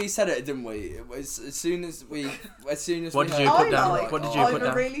 We said it, didn't we? It was as soon as What we did you heard- put down? like What did you either put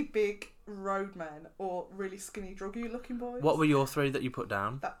down? really big roadmen or really skinny druggy looking boys. What were your 3 that you put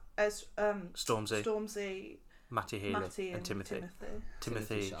down? That Stormzy, Stormzy, Matty Healy, Matty, and Timothy.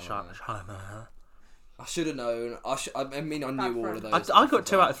 Timothy Chalamet. I should have known. I mean, I Bad knew all of friend. those. I got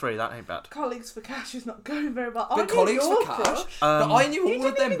 2 out of 3. That ain't bad. Colleagues for Cash is not going very well. I But knew colleagues your for cash. crush. But I knew You all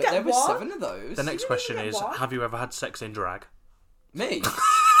of didn't them. even But get there were one. 7 of those. The next question get is: one? have you ever had sex in drag? Me.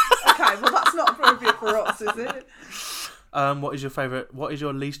 Okay, well that's not appropriate for us, is it? What is your favorite? What is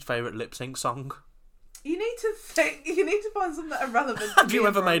your least favorite lip sync song? You need to think. You need to find something that are relevant. to Have you being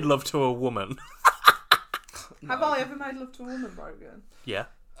ever made broke. love to a woman? Have I ever made love to a woman, Brogan? Yeah.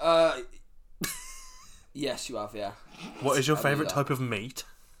 Yes, you have. Yeah. What is your Tell me favourite that. type of meat?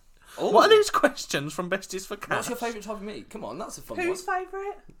 Oh. What are these questions from Besties for Cash? What's your favourite type of meat? Come on, that's a fun Whose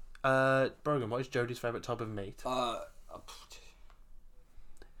favourite? Brogan, what is Jodie's favourite type of meat? one.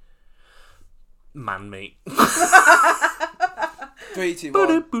 Man meat. 3, 2,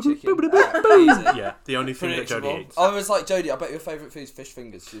 1. Chicken. Easy. Yeah, the only thing that Predictable. Jodie eats. I was like, Jodie, I bet your favourite food is fish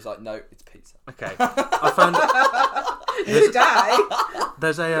fingers. She was like, no, it's pizza. Okay, I found Today.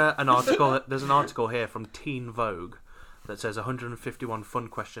 there's an article. There's an article here from Teen Vogue that says 151 fun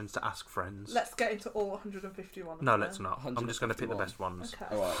questions to ask friends. Let's get into all 151. of No, them. let's not. I'm just going to pick the 151. best ones.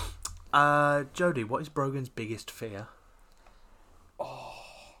 Okay. Alright. Jodie, what is Brogan's biggest fear?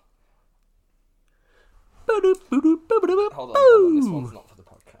 Hold on. This one's not for the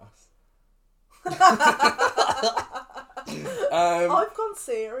podcast. I've gone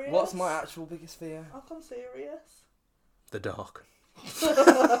serious. What's my actual biggest fear? I've gone serious. The dark.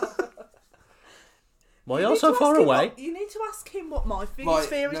 Why are You you need so to far ask him away? what- you need to ask him what my biggest Right,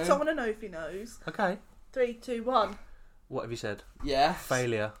 fear is. no. 'Cause I want to know if he knows. Okay. 3, 2, 1. What have you said? Yeah.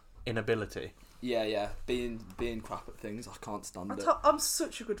 Failure, inability. Yeah. Being crap at things, I can't stand it. I'm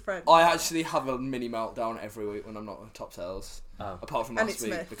such a good friend. I actually have a mini meltdown every week when I'm not on top sales. Oh. Apart from And last it's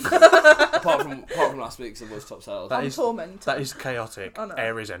week. me. Because, apart from last week, because I was top sales. I'm tormented. That is chaotic. I know.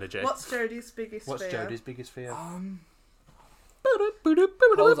 Aries energy. What's Jodie's biggest What's fear? Jodie's biggest fear?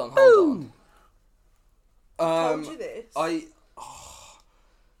 Hold on. Told you this. What's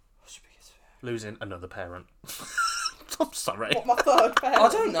your biggest fear? Losing another parent. I'm sorry. What, my third parent? I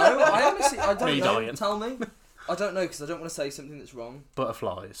don't know. I honestly, I don't Me know. dying. Tell me. I don't know because I don't want to say something that's wrong.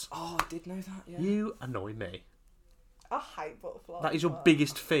 Butterflies. Oh, I did know that. Yeah. You annoy me. I hate butterflies. That is your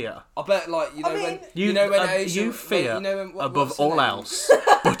biggest fear. I bet, like when Asia, you fear what above was her all name? else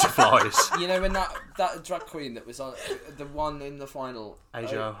butterflies. You know when that drag queen that was on the one in the final,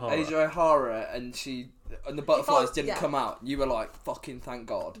 Asia O'Hara. Asia O'Hara, and the butterflies didn't yeah. come out. You were like, fucking thank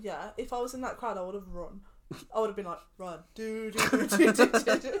God. Yeah, if I was in that crowd, I would have run. I would have been like, run. Do. Do you Do you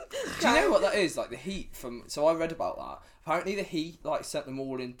know what that is? Like the heat from. So I read about that. Apparently the heat like sent them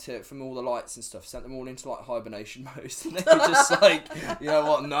all into, from all the lights and stuff, sent them all into like hibernation mode. And they were just like, you know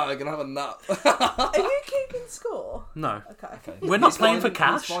what? No, I'm gonna have a nap. Are you keeping score? No. Okay. We're not He's playing for finding-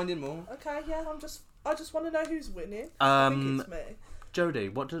 cash. He's finding more. Okay, yeah. I just want to know who's winning. I think it's me.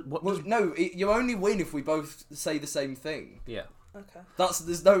 Jodie, what Well, does... no, you only win if we both say the same thing. Yeah. Okay.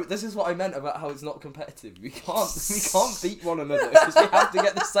 This is what I meant about how it's not competitive. We can't beat one another because we have to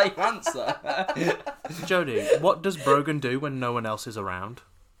get the same answer. Jodie, what does Brogan do when no one else is around?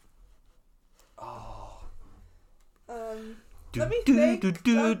 Let me think.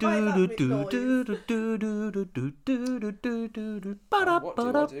 Don't make that noise. What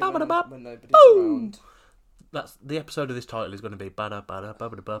do I do when nobody's around? That's the episode of this title is going to be bada bada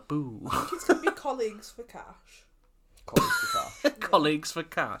bada bada boo. It's going to be colleagues for cash. Colleagues for cash. Colleagues for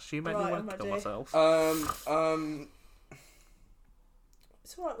cash. You made me Right, want to I'm kill ready. myself.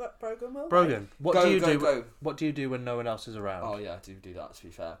 It's alright, Brogan will. Brogan, what Go, do you go, do? go. What do you do when no one else is around? Oh yeah, I do that to be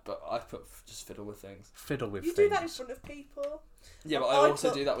fair, but I just fiddle with things. Fiddle with You things. do that in front of people. Yeah, but I also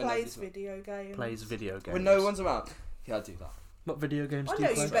put do that when plays nobody's video games. Plays video games. when no one's around. Yeah, I do that. What video games I do know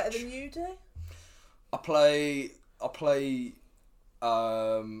you play? you better than you do. I play.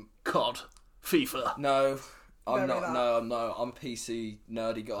 COD, FIFA. No, I'm Very not. that. No, I'm not. I'm a PC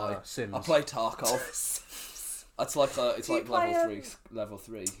nerdy guy. Sims. I play Tarkov. It's like Do you play, level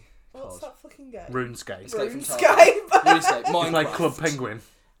three. What's COD. that fucking game? RuneScape. Escape from RuneScape. RuneScape. You play Minecraft. Club Penguin.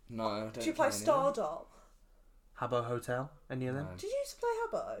 No, I don't. Do you play any of them. Stardoll? Habbo Hotel. Any of them? No. Did you used to play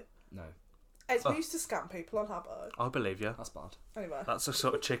Habbo? No, We used to scam people on Habbo. I believe you. that's bad. Anyway. That's the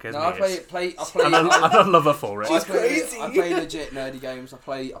sort of chick, isn't No, I it? play. And I love her for it. She's crazy. I play legit nerdy games. I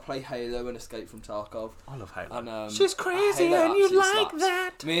play Halo and Escape from Tarkov. I love Halo. And She's crazy Halo and you absolutely like slaps.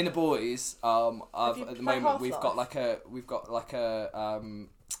 that. Me and the boys, you at the played moment we've got Half-Life?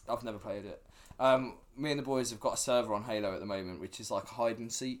 I've never played it. Me and the boys have got a server on Halo at the moment, which is like hide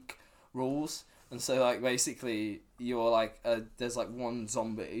and seek rules. And so, like, basically, you're like, there's like one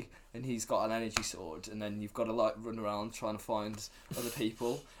zombie, and he's got an energy sword, and then you've got to like run around trying to find other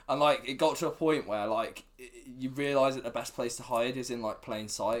people. And like, it got to a point where like you realise that the best place to hide is in like plain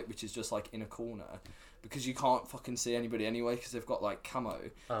sight, which is just like in a corner, because you can't fucking see anybody anyway because they've got like camo.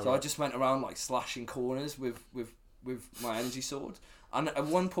 Oh, so I right. just went around like slashing corners with my energy sword. And at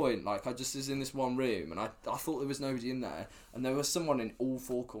one point, like, I just was in this one room, and I thought there was nobody in there, and there was someone in all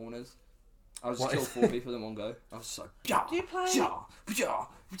four corners. I was just What? killed 4 people in one go. I was just like, "Pya, Do you play- pya, pya,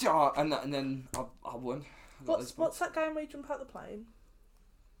 pya," and then I won. I got those What's points. that game where you jump out the plane?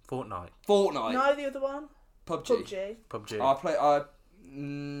 Fortnite. Fortnite, No, the other one. PUBG. PUBG. PUBG.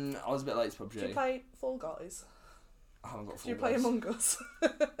 I was a bit late to PUBG. Do you play Fall Guys? I haven't got Do you Fall play Guys. Among Us?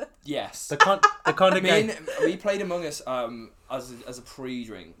 Yes. the kind of game. We played Among Us as a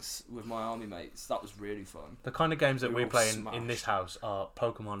pre-drinks with my army mates. That was really fun. The kind of games that We we all play in smashed. this house are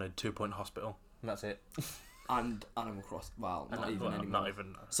Pokemon and 2 Point Hospital. And that's it. And Animal Crossing. Well, not And even well, anymore. not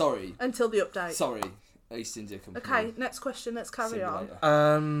even. Sorry. Until the update. Sorry. East India Company. Okay, next question. Let's carry on.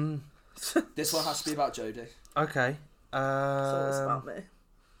 Simulator. This one has to be about Jodie. Okay. So it's about me.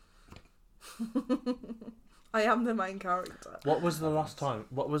 I am the main character. What was the last time?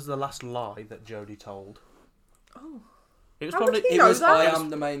 What was the last lie that Jodie told? Oh. It was How probably. would he It know was that? I am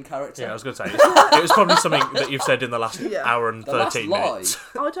the main character. Yeah, I was going to say it was probably something that you've said in the last Yeah. hour and The last 13 lie? minutes.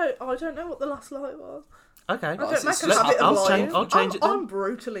 I don't know what the last lie was. Okay. I Right, don't so make it's a just- habit of I'll lying. change- I'll change it then. I'm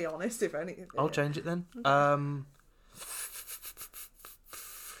brutally honest, if anything. I'll change it then.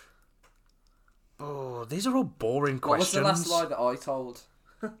 Oh, these are all boring What was questions. the last lie that I told?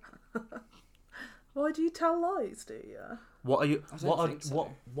 Why do you tell lies, do you? What are you? I don't What are think so. what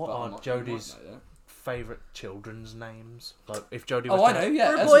But are I'm not- you might Jodie's know that. favourite children's names? Like, if Jodie was Oh, I know,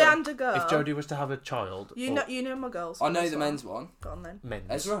 yeah. For a Ezra. boy and a girl. If Jodie was to have a child... You know my girls. I know ones the one. men's one. Go on then. Men's.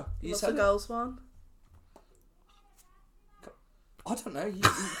 Ezra. You What's said the it. girls one? I don't know.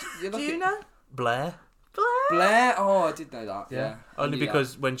 Do you know? Blair. Blair? Oh, I did know that. Yeah. I Only knew that.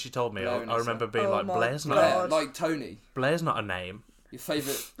 because when she told me, Blair and I remember being Oh like, my Blair's not Blair, God. like Tony. Blair's not a name. Your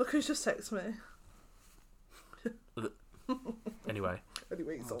favourite. Look who's just texted me. Anyway,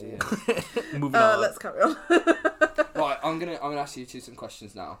 Anyways, Oh, dear. moving on. let's carry on. Right, I'm gonna ask you some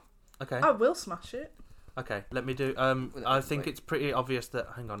questions now. Okay. I will smash it. Okay, let me do. I think it's pretty obvious that.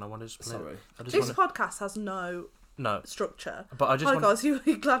 Hang on, I want to just. Sorry. I just This want podcast has no no, structure. but I just Hi want. guys, you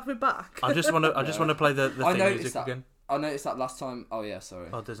glad we're back? I just want to. I just want to play the I theme noticed music that. again. I noticed that last time. Oh yeah, sorry.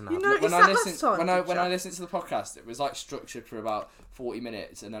 Oh, it doesn't You have. know- when Is I that listened, last time, when I did when you? I listened to the podcast, it was like structured for about 40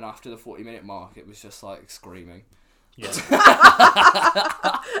 minutes, and then after the 40-minute mark, it was just like screaming. Yeah. and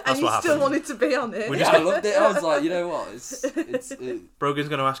That's you what still happened. wanted to be on it. We Yeah, just- I loved it. I was like, you know what? It's Brogan's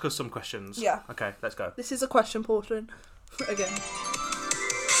going to ask us some questions. Yeah. Okay, let's go. This is a question portion. Again.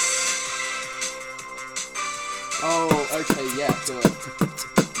 oh, okay, yeah, good.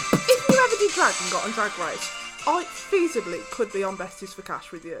 If you ever did drag and got on Drag Race, I feasibly could be on Besties for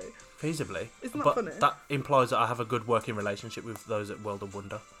Cash with you. Feasibly. Isn't that but funny? that implies that I have a good working relationship with those at World of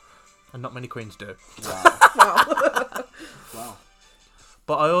Wonder. And not many queens do. Wow, Wow. wow.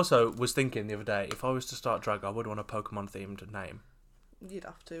 But I also was thinking the other day, if I was to start drag, I would want a Pokemon-themed name. You'd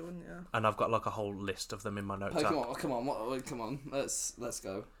have to, wouldn't you? And I've got like a whole list of them in my notes app. Pokemon, come on, let's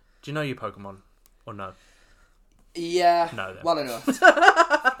go. Do you know your Pokemon? Or no? Yeah, No, then. well enough.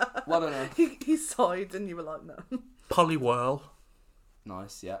 Well enough. He sighed and you were like, no. Poliwhirl,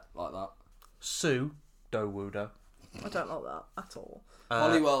 Nice, yeah, like that. Sue, Dowoodo, I don't like that at all.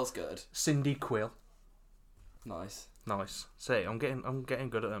 Poliwhirl's good. Cindy Quill. Nice. Nice. See, I'm getting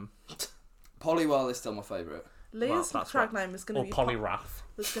good at them. Poliwhirl is still my favourite. Leah's that's drag right. name is going Or to be... Poliwrath.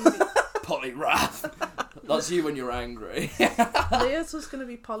 was going to be... Poliwrath. That's you when you're angry. Leah's was going to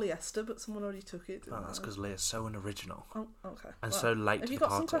be polyester, but someone already took it. Oh, Didn't that's they? because Leah's so unoriginal. Oh, okay. And Well, so late Have to you the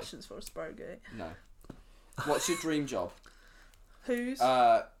got some party. questions for us, Brogy? No. What's your dream job? Who's?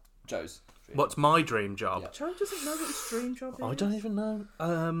 Joe's. What's my dream job? Yeah. Joe doesn't know what his dream job is. I don't even know.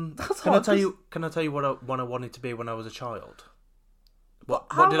 That's Can I hard, tell 'cause- you? Can I tell you what I wanted to be when I was a child? What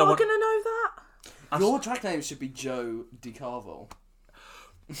How did am I I want? going to know that? Your drag name should be Joe DiCarvo.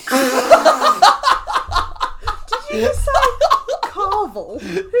 Did you just say Carvel?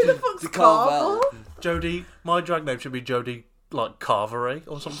 Who the fuck's DeCarvel. Carvel? Jodie. My drag name should be Jodie, like Carvery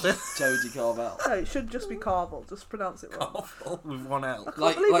or something. Joe DiCarvel. No, it should just be Carvel. Just pronounce it wrong. With one L.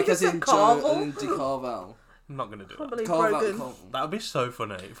 Like believe you as just in said Joe Carvel. and DiCarvel. I'm not gonna do I can't that. believe Carvel. Brogan. Carvel. That would be so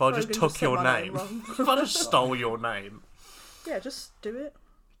funny if I just Brogan took just said your my name name. wrong. If I just stole your name. Yeah, just do it.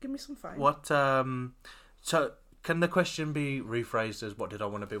 Give me some fame. What? So can the question be rephrased as "What did I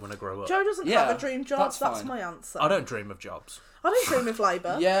want to be when I grow up"? Joe doesn't Yeah, have a dream job. that's That's fine. my answer. I don't dream of jobs. I don't dream of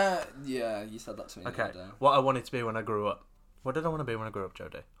labour. Yeah, you said that to me. the Okay. other day. What I wanted to be when I grew up. What did I want to be when I grew up,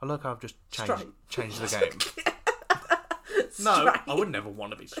 Jodie? I look, I've just changed the game. No, Straight. I would never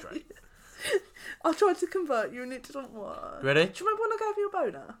want to be straight. I tried to convert you and it didn't work. Ready? Do you remember when I gave you a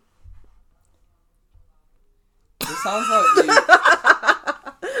boner? It sounds like you.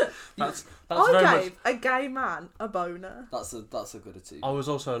 That's I very gave much. a gay man a boner. That's a good achievement. I was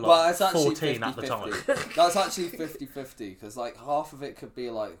also like Well, it's actually 14 at the time. 50-50. That's actually 50-50 because like half of it could be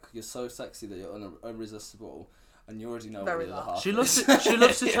like you're so sexy that you're irresistible, and you already know Very what the other large. half. She is.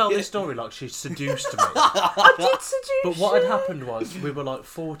 loves to tell this story like she seduced me. I did seduce But what had you. happened was we were like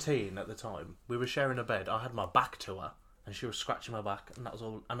 14 at the time. We were sharing a bed. I had my back to her, and she was scratching my back, and that was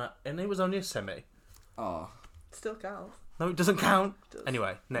all. And it was only a semi. Oh, Still counts. No, it doesn't count.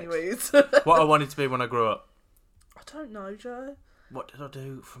 Anyway, next. Anyways. What I wanted to be when I grew up. I don't know, Joe. What did I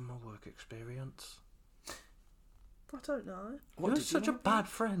do from my work experience? I don't know. You're such a bad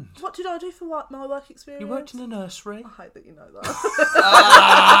friend. What did I do for my work experience? You worked in a nursery. I hate that you know that.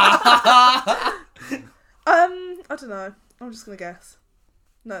 I don't know. I'm just gonna guess.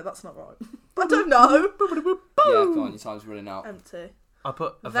 No, that's not right. I don't know. yeah. Come on, your time's running out. Empty. I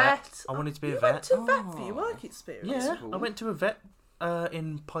put a Vet. vet. I wanted to be You a vet. went to vet for your work experience. Yeah, cool. I went to a vet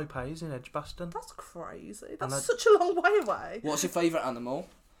in Pipes in Edgbaston. That's crazy. And That's I- such a long way away. What's your favourite animal?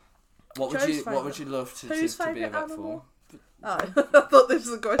 What would Joe's you What would you love to Whose be a favourite vet animal? for? Oh, I thought this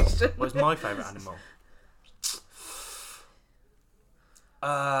was a question. What's my favourite animal?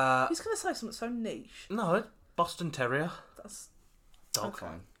 He's gonna say something so niche. No, Boston Terrier. That's Dog.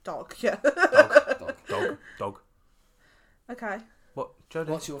 Fine. dog. Yeah. Dog. Okay. What, Jodie?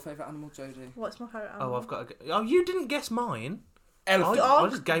 What's your favourite animal, Jodie? What's my favourite animal? Oh, I've got. Oh, you didn't guess mine. Elephant. I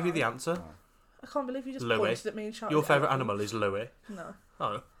just gave you the answer. I can't believe you just Louis. pointed at me and shouted. Your favourite elephant. animal is Louis. No.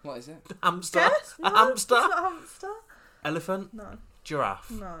 Oh. What is it? Hamster. Guess? A No, hamster. It's not a hamster. Elephant. No.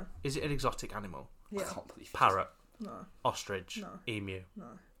 Giraffe. No. Is it an exotic animal? Yeah. I can't believe it. Parrot. No. Ostrich. No. Emu. No.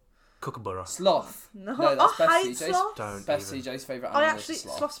 Kookaburra. Sloth. No. that's I Beth hate CJ's. sloths. Don't Beth even. CJ's favourite I animal actually is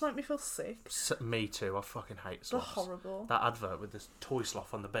sloth. sloths make me feel sick. Me too. I fucking hate They're sloths. horrible. That advert with this toy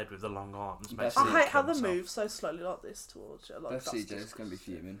sloth on the bed with the long arms makes Beth me I hate how kill they myself. move so slowly like this towards you. Like, Beth that's CJ's just going to be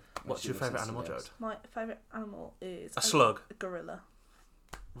fuming. when What's she your favourite listens animal, to this. Jode? My favourite animal is A slug. A gorilla.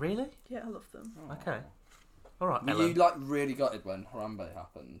 Really? Yeah, I love them. Okay. All right, Were Ellen. you like really gutted when Harambe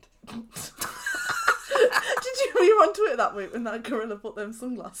happened? Did you were you on Twitter that week when that gorilla put them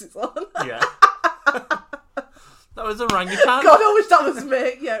sunglasses on? Yeah. That was orangutan. God, I wish that was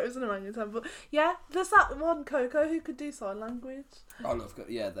me. Yeah, it was an orangutan. But yeah, there's that one Coco who could do sign language. I love.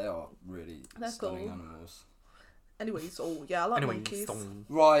 Yeah, they are really They're stunning cool. animals. Anyways, yeah, I like Anyway, monkeys.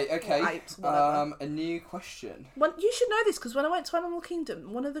 Right. Okay. Or apes, whatever. A new question. When you should know this because when I went to Animal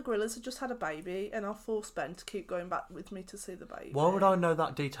Kingdom, one of the gorillas had just had a baby, and I forced Ben to keep going back with me to see the baby. Why would I know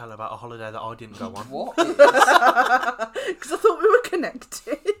that detail about a holiday that I didn't go on? What is Because I thought we were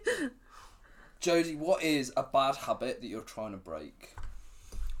connected. Jodie? What is a bad habit that you're trying to break?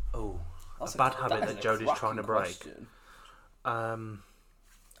 Oh, That's a bad habit that that is a Jodie's trying to cracking break. question.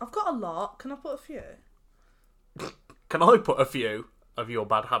 I've got a lot. Can I put a few? Can I put a few of your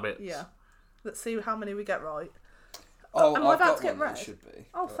bad habits? Yeah. Let's see how many we get right. Oh, Am I I've about got to get one that red? should be.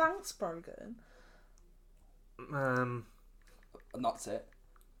 Oh, thanks, Brogan. And that's it.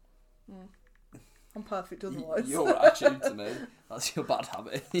 I'm perfect otherwise. Your attitude to me. That's your bad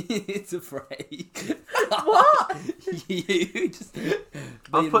habit. It's afraid. What? You just. I've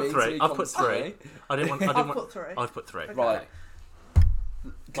being put mean to three. me I've put three. constantly. I didn't want. I've put three. I've put three. Okay. Right.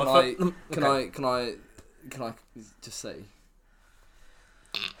 Can My I? fir- Can okay. Can I just say?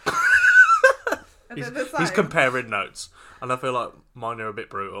 And He's, then the he's same. comparing notes, and I feel like mine are a bit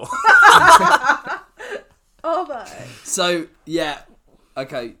brutal. Are they? So yeah.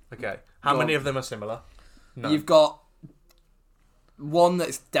 Okay. Okay. How Go many on. of them are similar? No. You've got one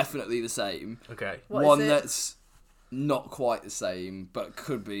that's definitely the same. Okay. What one is it? that's not quite the same but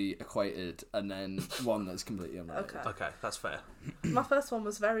could be equated, and then one that's completely unrelated. Okay. Okay, that's fair. My first one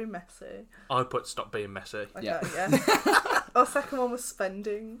was very messy. I put stop being messy. Okay, Yeah. yeah. Our second one was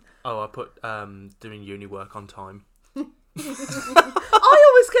spending. Oh, I put doing uni work on time. I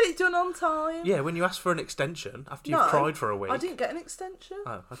always get it done on time. Yeah, when you ask for an extension after you've No, cried for a week. I didn't get an extension.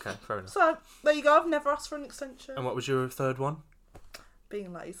 Oh, okay, fair enough. So, there you go. I've never asked for an extension. And what was your third one?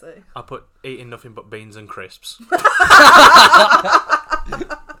 Being lazy. I put eating nothing but beans and crisps.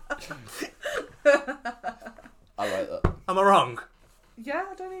 I like that. Am I wrong? Yeah,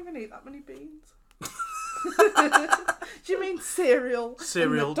 I don't even eat that many beans. Do you mean cereal? and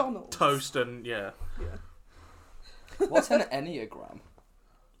Cereal, McDonald's? toast, and yeah. Yeah. What's an enneagram?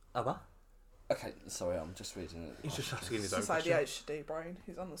 What? Okay, sorry, I'm just reading it. He's just asking his It's own just question. ADHD brain.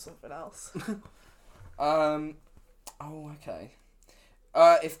 He's on to something else. Oh, okay.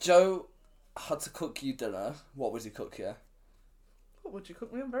 If Joe had to cook you dinner, what would he cook you? What would you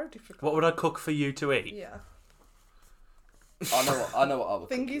cook me? I'm very difficult. What would I cook for you to eat? Yeah. I know what I would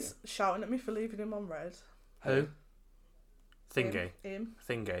cook you. Thingy's shouting at me for leaving him on red. Who? Thingy. Him.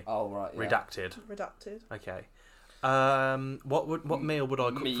 Thingy. Oh right, yeah. Redacted. Redacted. Okay. What meal would I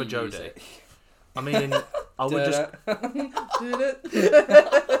cook Me for Jodie? music. I mean, I would just Did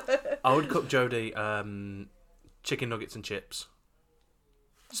it? I would cook Jodie chicken nuggets and chips.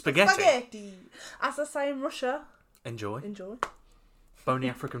 Spaghetti. Spaghetti. As I say in Russia, Enjoy. enjoy. Bony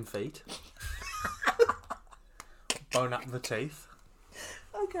African feet. Bone up the teeth.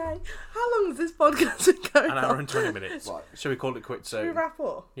 Okay. How long has this podcast been going An on? hour and 20 minutes. Right. Shall we call it quits Should we soon? wrap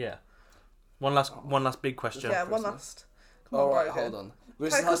up? Yeah. One last big question. Yeah, one Christmas. last. Come on, All right, Brogan. hold on.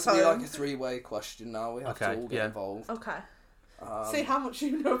 This Take has us to be like home. a three-way question now. We have Okay, to all get yeah. involved. Okay. See how much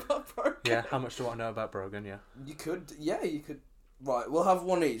you know about Brogan. Yeah, how much do I know about Brogan? Yeah. You could. Right, we'll have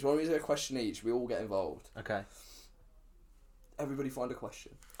one each. Why don't we do a question each? We all get involved. Okay. Everybody find a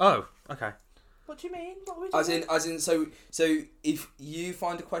question. Oh, okay. What do you mean? What are we doing? As in, so if you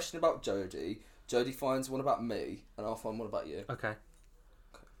find a question about Jodie, Jodie finds one about me, and I'll find one about you. Okay.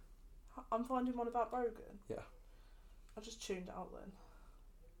 I'm finding one about Brogan. Yeah. I just tuned out then.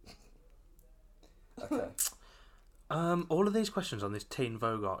 Okay. All of these questions on this Teen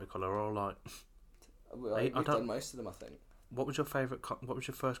Vogue article are all like, We've don't- done most of them, I think. what was your favourite? What was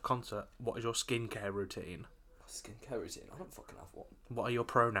your first concert? What is your skincare routine? Skincare routine. I don't fucking have one. What are your I don't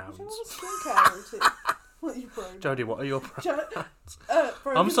pronouns? have a skincare routine. What are your pronouns? Jodie, what are your pronouns?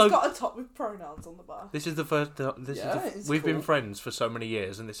 Brogan's so- got a top with pronouns on the back. This is the first. It's We've been cool. friends for so many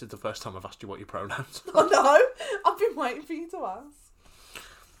years, and this is the first time I've asked you what your pronouns are. Oh no! I've been waiting for you to ask.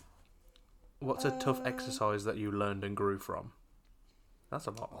 What's a tough exercise that you learned and grew from? That's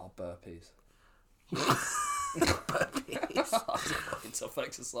a lot. Oh, burpees. Burpees. Fucking tough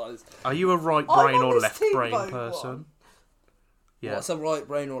exercise. Are you a right I'm brain on or this left team brain vote person? one. Yeah. What's a right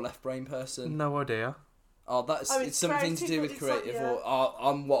brain or left brain person? No idea. Oh, that's Oh, it's it's something to do creative, with it's like, creative. yeah.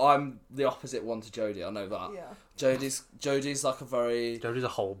 Or I'm the opposite one to Jodie. I know that. Yeah. Jodie's like a very, Jodie's a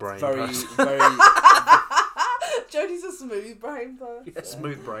whole brain very, person. very. Jodie's a smooth brain person. Yeah,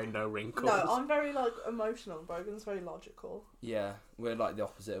 smooth brain, no wrinkles. No, I'm very like emotional. Brogan's very logical. Yeah, we're like the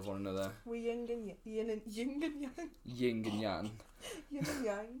opposite of one another. We yin and yang. Yin and yang. Yin and yang. Yin and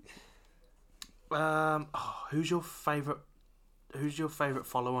yang. Who's your favourite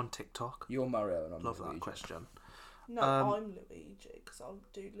follower on TikTok? You're Mario and I'm Love Luigi. that question. No, Um, I'm Luigi because I'll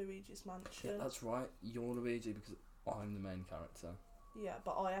do Luigi's Mansion. Yeah, that's right. You're Luigi because I'm the main character. Yeah,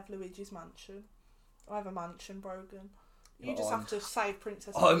 but I have Luigi's Mansion. I have a mansion, Brogan. You But just I'm- have to save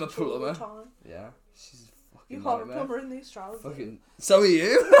Princess I'm Peach a all the plumber. time. Yeah, she's a fucking You are a nightmare. plumber in these trousers. Fucking. So are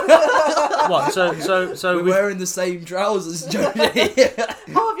you. What? So We're we wearing the same trousers, Jodie.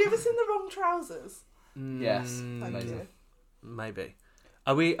 Oh, have you ever seen the wrong trousers? Yes. Thank Amazing. you. Maybe.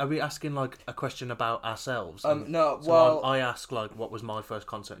 Are we asking like a question about ourselves? No. So Well, I ask like what was my first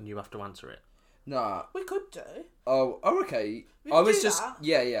concert, and you have to answer it. nah. We could do. Oh, okay. We I could was do just. that.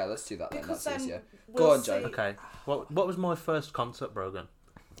 Yeah. Let's do that then. Because That's then easier. we'll Go on, see. Joe. Okay. What was my first concert, Brogan?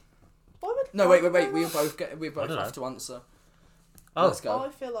 Why would No, wait. We both don't have know. to answer. Oh, Let's go. I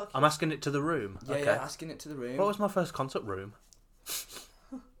feel like I'm asking it to the room. Yeah, okay. yeah. Asking it to the room. What was my first concert room?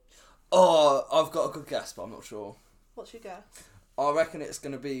 Oh, I've got a good guess, but I'm not sure. What's your guess? I reckon it's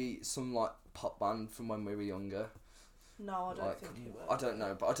gonna be some like pop band from when we were younger. No, I don't Like, think it will. I don't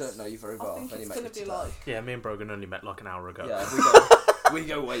know, but I don't know you very well. I think I've only it's met gonna you be today. like Yeah, me and Brogan only met like an hour ago. Yeah, we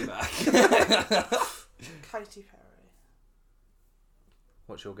go way back. Katy Perry.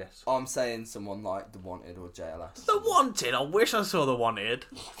 What's your guess? I'm saying someone like The Wanted or JLS. The Wanted. I wish I saw The Wanted.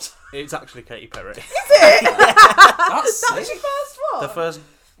 It's actually Katy Perry. That's That's your sick. first one.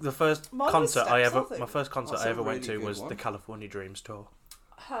 The first Mine was concert I Steps, I ever think. my first concert That's I a ever went really to good was one. the California Dreams tour.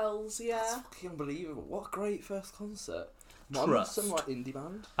 Hells, That's yeah. fucking unbelievable. What a great first concert. Mine was Trust. some like indie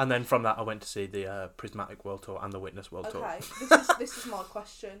band. And then from that I went to see the Prismatic World Tour and the Witness World Okay, Tour. this is my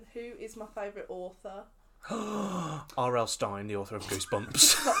question. Who is my favourite author? R.L. Stein, the author of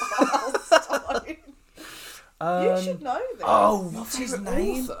Goosebumps. You should know this. Oh, What's his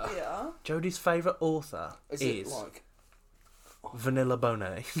name? Yeah. Jodie's favourite author Is is, it like? Vanilla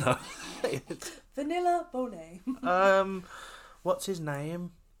Bonet. No. Vanilla Bonet. What's his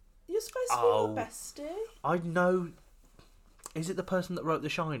name? You're supposed to be my bestie. I know. Is it the person that wrote The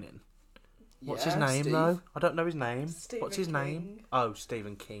Shining? What's his Yeah, name Steve. though? I don't know his name. Stephen What's his name? King. Oh,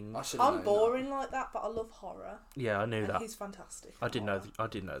 Stephen King. I should have I'm known boring like that, but I love horror. Yeah, I knew And that. he's fantastic. I did know. Horror. I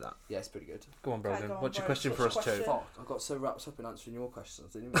did know that. That. Yeah, it's pretty good. Go on, Okay, Brogan. go on, What's your Brogan. question for What's us your too? question? Fuck, I got so wrapped up in answering your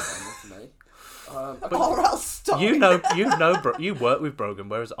questions. I didn't even say enough to me. R.L. Stein. You work with Brogan,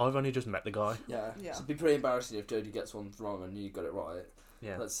 whereas I've only just met the guy. Yeah. Yeah. So it'd be pretty embarrassing if Jodie gets one wrong and you got it right.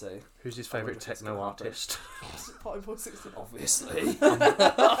 Yeah. Let's see. Who's his I wonder favourite if it's techno gonna happen. artist? Party Boy 69. Obviously.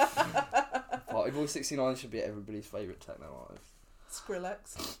 Party Boy 69 should be everybody's favourite techno artist.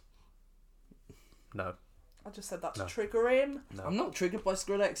 Skrillex. No. I just said that to No. trigger him. No. I'm not triggered by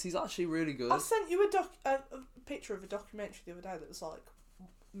Skrillex. He's actually really good. I sent you a picture of a documentary the other day that was like,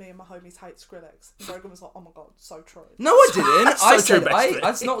 me and my homies hate Skrillex. And Brogan was like, oh my god, so true. No, I didn't. So I true, said best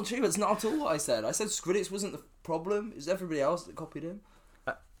that's not true. It's not at all what I said. I said Skrillex wasn't the problem. It was everybody else that copied him.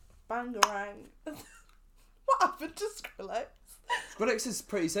 Bangarang. What happened to Skrillex? Skrillex is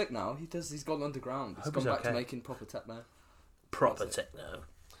pretty sick now. He's gone underground. He's Hope gone he's back to okay. making proper techno. Proper That's it. techno.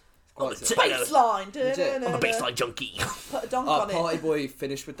 Quite Oh, sick. Baseline. Legit. I'm a baseline junkie. Put a donk on Party it. Boy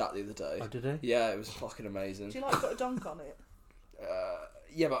finished with that the other day. Oh, did he? Yeah, it was fucking amazing. Do you like put a donk on it?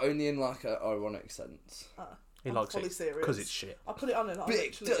 Yeah, but only in like a ironic sense. He I'm likes fully it serious. because it's shit. I put it on and I Big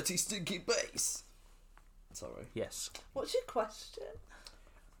literally... dirty stinky bass. Sorry. Yes. What's your question?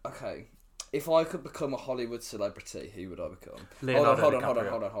 Okay. If I could become a Hollywood celebrity, who would I become? Leonardo hold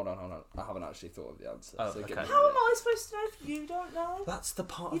DiCaprio. on. I haven't actually thought of the answer. Oh, give okay. me a How am minute. I supposed to know if you don't know? That's the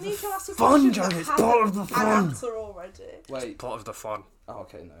part You of need the to ask a fun, question Johnny. that It's has part of the an fun. answer already. Wait. Part of the fun. Oh,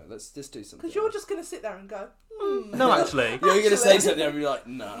 okay, no. Let's just do something. Because you're just going to sit there and go, No, actually. You're going to say something and be like,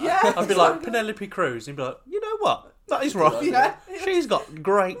 nah. yeah. I'd be like Penelope Cruz and be like, you know what? That is right. Yeah. She's got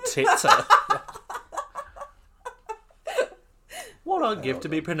great tits. What I'd give to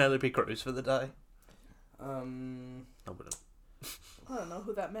be Penelope Cruz for the day. I wouldn't. I don't know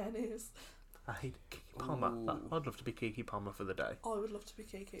who that man is. I hate Kiki Palmer. Ooh. I'd love to be Kiki Palmer for the day. I would love to be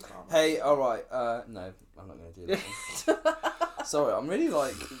Kiki Palmer. Hey, alright, no, I'm not going to do that. Sorry, I'm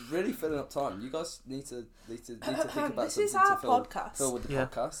really filling up time. You guys need to think about This something is our to fill podcast. with the Yeah.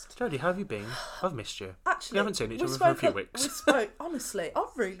 podcast. Jodie, how have you been? I've missed you. Actually, We haven't seen each we other for a few spoke weeks. We spoke, honestly, I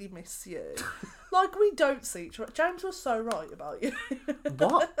really miss you. Like, we don't see each other. James was so right about you.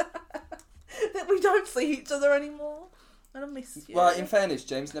 What? That we don't see each other anymore. And I miss you. Well, in fairness,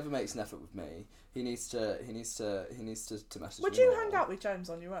 James never makes an effort with me. He needs to message Would me you more. hang out with James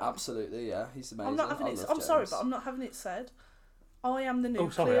on your own? Absolutely, yeah. He's amazing. I'm not having I it. love I'm sorry, James. but I'm not having it said. I am the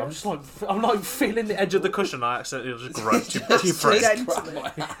nucleus. Oh, sorry. I'm just I'm like feeling the edge of the cushion. I accidentally just groped you, Just you prick. Gently. grab my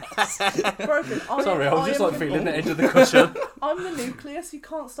hand. Broken. Sorry, I was just am like feeling the edge of the cushion. I'm the nucleus. You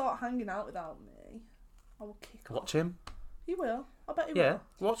can't start hanging out without me. I will kick off. Watch him. You will. I bet you Yeah.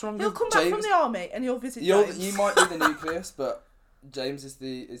 will. What's wrong He'll with come back from James- the army and he'll visit You James. might be the nucleus, but James is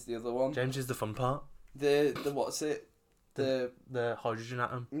the other one. James is the fun part. The what's it? The The hydrogen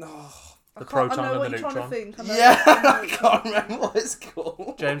atom. no. The I proton know and what the you're neutron. trying to think. I know Yeah, what I you're can't remember what it's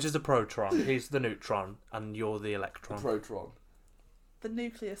called. James is the proton. He's the neutron, and you're the The electron. proton. The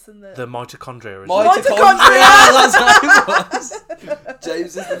nucleus and the... The mitochondria is. Mitochondria. That's what it was.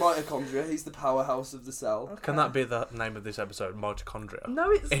 James is the mitochondria. He's the powerhouse of the cell. Okay. Can that be the name of this episode? Mitochondria.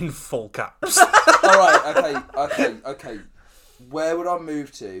 No, it's... In full caps. All right. Okay. Where would I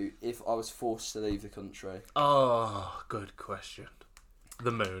move to if I was forced to leave the country? Oh, good question.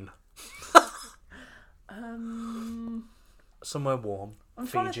 The moon. Somewhere warm. I'm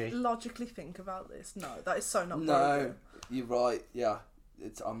trying Fiji. to logically think about this. No, that is so not No, broken. you're right. Yeah,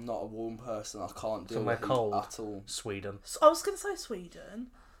 I'm not a warm person. I can't deal Somewhere with heat cold. at all. Sweden. So I was going to say Sweden.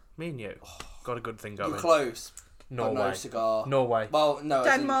 Me and you. Got a good thing going. You're close. But Norway. no cigar. Norway. Well, no. as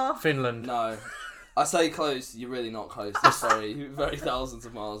in- Denmark. Finland. No. I say close. You're really not close. I'm sorry. You're very thousands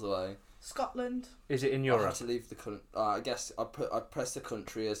of miles away. Scotland. Is it in I Europe? had to leave the country. I guess I pressed the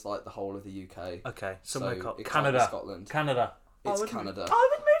country as like the whole of the UK. Okay. Somewhere So called it can't be Canada. Scotland. Canada. It's I would Canada. I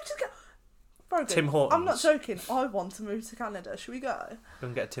would move to... Broken. Tim Hortons. I'm not joking. I want to move to Canada. Should we go? Go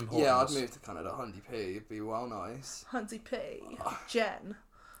and get a Tim Hortons. Yeah, I'd move to Canada. Hundy P. It'd be well nice. Hunty P. Jen.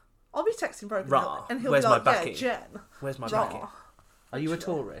 I'll be texting Broken Rah. and he'll Where's be my like, yeah, backing? Jen. Where's my Rah. backing? Are you a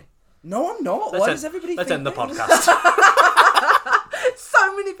Tory? No, I'm not. Let's Why end- does everybody Let's think end the this? podcast.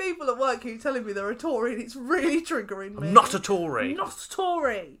 So many people at work keep telling me they're a Tory and it's really triggering me. I'm not a Tory. Not a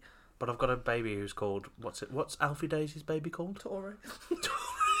Tory. But I've got a baby who's called... What's Alfie Daisy's baby called? Tory.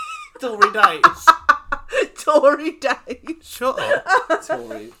 Tory Days. Tory Day. Shut up.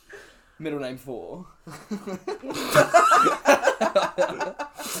 Tory. Middle name 4.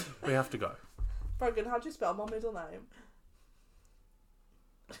 We have to go. Brogan, how do you spell my middle name?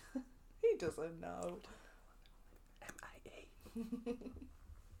 He doesn't know. M-A-E.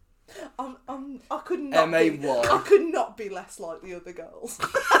 I could not be, M-A-Y. I could not be less like the other girls.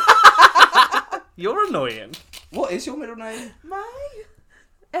 You're annoying. What is your middle name? May?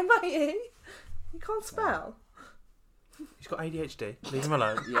 M-A-E? You can't spell. He's got ADHD. Leave him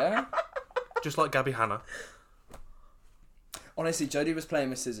alone. Yeah. Just like Gabby Hanna. Honestly, Jodie was playing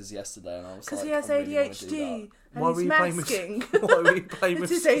with scissors yesterday, and I was Because like, he has I really wanna do ADHD. Why And were he's you playing with- masking. Why were you playing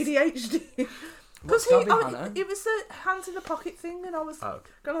with It's his ADHD. Because What's Gabby Hanna? it was the hands in the pocket thing, and I was Oh.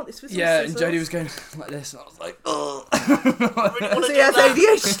 going like this with that. some Yeah, and scissors. Jodie was going like this, and I was like, oh. Because he has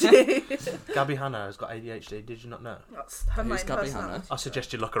ADHD. Gabby Hanna has got ADHD. Did you not know? That's her Who's main Gabby personality. Hanna? I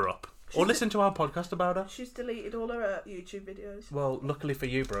suggest you look her up. Or listen to our podcast about her. She's deleted all her YouTube videos. Well, luckily for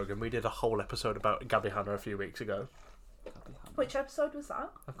you, Brogan, we did a whole episode about Gabby Hanna a few weeks ago. Which episode was that?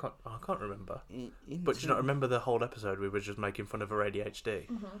 I can't remember. But do you not remember the whole episode? We were just making fun of her ADHD.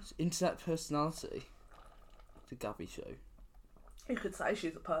 Internet personality. The Gabby show. You could say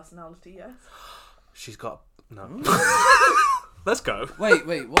she's a personality, yes. She's got... No. Let's go. Wait,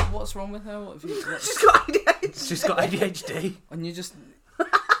 what's wrong with her? What have you? What? She's got ADHD. She's got ADHD. And you just,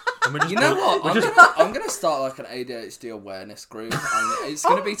 And we're just you know build- what? we're just- I'm gonna start like an ADHD awareness group, and it's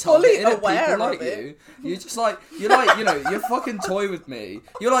gonna be fully targeted at aware people of like it. you. You're just like, you're fucking toy with me.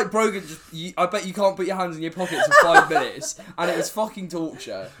 You're like Brogan. I bet you can't put your hands in your pockets for 5 minutes, and it was fucking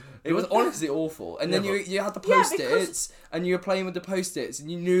torture. It was honestly awful. And then Yeah, you had the Yeah, post-its, and you were playing with the post-its, and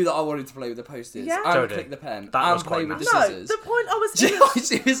you knew that I wanted to play with the post-its, Yeah. and Jodie, click the pen, that and was play quite with the No, scissors. the point I was...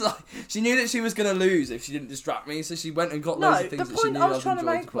 She was like, she knew that she was gonna lose if she didn't distract me, so she went and got loads No, of the things that she point knew I I was was trying to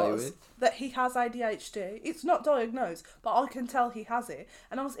enjoying to make play was with. that he has ADHD. It's not diagnosed, but I can tell he has it.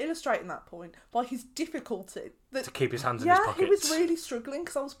 And I was illustrating that point by his difficulty. That, to keep his hands in his yeah, pockets. he was really struggling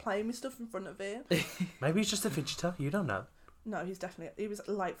because I was playing with stuff in front of him. Maybe he's just a fidgeter. You don't know. No, he was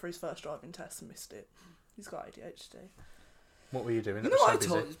late for his first driving test and missed it. He's got ADHD. What were you doing? You It know was what I so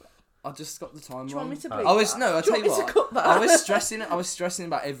told busy. I just got the time Do you wrong. want me to Oh. bleep I was that? no. I Do tell you you want me what. to cut that? I was stressing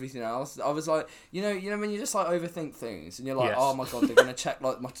about everything else. I was like, you know when you just like overthink things, and you're like, Yes. oh my god, they're gonna check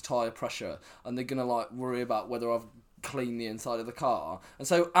like my tire pressure, and they're gonna like worry about whether I've cleaned the inside of the car. And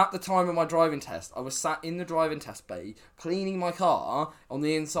so at the time of my driving test, I was sat in the driving test bay cleaning my car on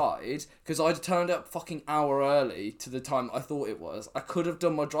the inside because I'd turned up fucking hour early to the time I thought it was. I could have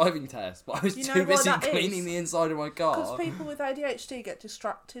done my driving test, but I was You know too why busy that cleaning is? the inside of my car. Because people with ADHD get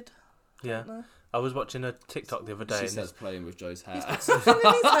distracted. Yeah. No. I was watching a TikTok the other day, She and says playing with Joe's hair. Something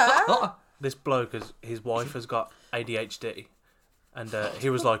in his hair. this bloke, his wife has got ADHD, and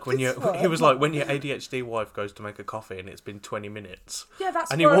he was like, when your It's he was like, when your ADHD wife goes to make a coffee and it's been 20 minutes, Yeah, that's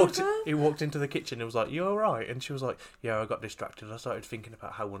and Grover. he walked into the kitchen and was like, "You all right?" And she was like, "Yeah, I got distracted. I started thinking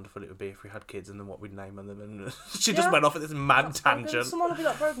about how wonderful it would be if we had kids and then what we'd name them." And she just Yeah. went off at this mad That's Brogan. tangent. Someone will be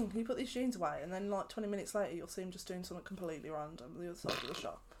like, Brogan, can you put these jeans away? And then like 20 minutes later, you'll see him just doing something completely random on the other side of the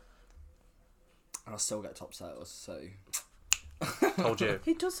shop. And I still get top sales, so... Told you.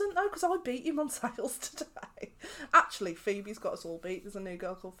 He doesn't though, because I beat him on sales today. Actually, Phoebe's got us all beat. There's a new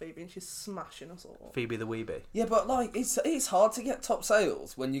girl called Phoebe, and she's smashing us all. Phoebe the Weeby. Yeah, but like it's hard to get top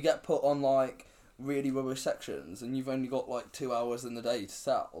sales when you get put on like really rubbish sections and you've only got like 2 hours in the day to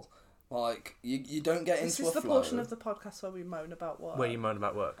sell. Like you don't get This into is a the flow. portion of the podcast where we moan about work. Where you moan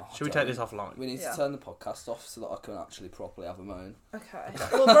about work. Should we don't. take this offline? We need Yeah. to turn the podcast off so that I can actually properly have a moan. Okay.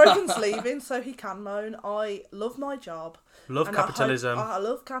 Well, Brogan's leaving, so he can moan. I love my job. Love and capitalism. I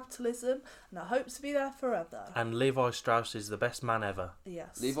love capitalism, and I hope to be there forever. And Levi Strauss is the best man ever.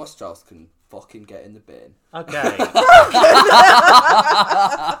 Yes. Levi Strauss can fucking get in the bin. Okay.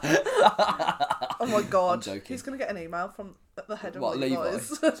 Oh my god. I'm joking. He's going to get an email from the head of What, Levi?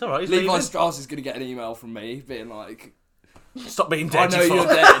 Levi's. It's alright, he's Levi leaving. Strauss is gonna get an email from me being like, Stop being I dead, know you you're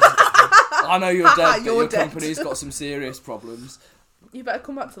fuck. dead. I know you're dead, but You're your dead. company's got some serious problems. You better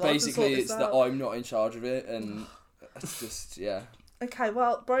come back to life Basically, and it's sort that this out. I'm not in charge of it, and it's just, yeah. Okay,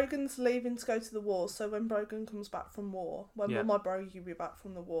 well, Brogan's leaving to go to the war, so when Brogan comes back from war, when Yeah. will my Brogy be back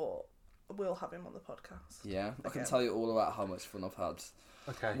from the war, we'll have him on the podcast. Yeah, I can Okay. tell you all about how much fun I've had.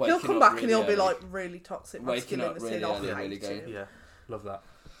 Okay. Waking He'll come up back and he'll really be early. like really toxic Waking up masculinity. really I'll early and really hate going. you. Yeah, love that.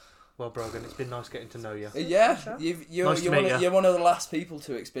 Well, Brogan, it's been nice getting to know you. Yeah, Pleasure. you're, Nice to you're, meet one of, ya. you're one of the last people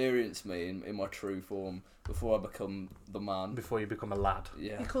to experience me in my true form before I become the man. Before you become a lad. He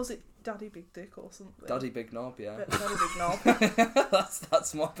Yeah, calls it Daddy Big Dick or something. Daddy Big Knob. Yeah, Daddy Big Knob.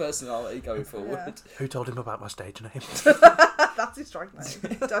 that's my personality going forward. Who told him about my stage name? That's his drag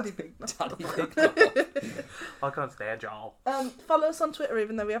name. Daddy Big Knob. Daddy Big Knob. I can't stand y'all. Follow us on Twitter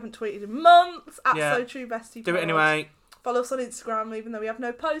even though we haven't tweeted in months at Yeah. So True Bestie Do Pod. it anyway. Follow us on Instagram even though we have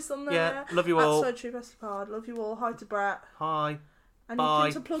no posts on there. Yeah, love you at all. So True Bestie Pod. Love you all. Hi to Brett. Hi. And Bye.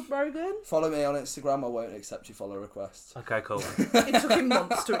 you to plug Brogan. Follow me on Instagram. I won't accept your follow requests. Okay, cool. It took him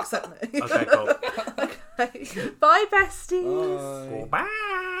months to accept me. Okay, cool. Okay. Bye, besties. Bye.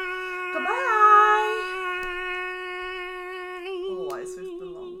 Bye. Goodbye. Always with the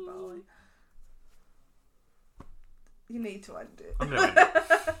long bye. You need to end it. I'm gonna end it.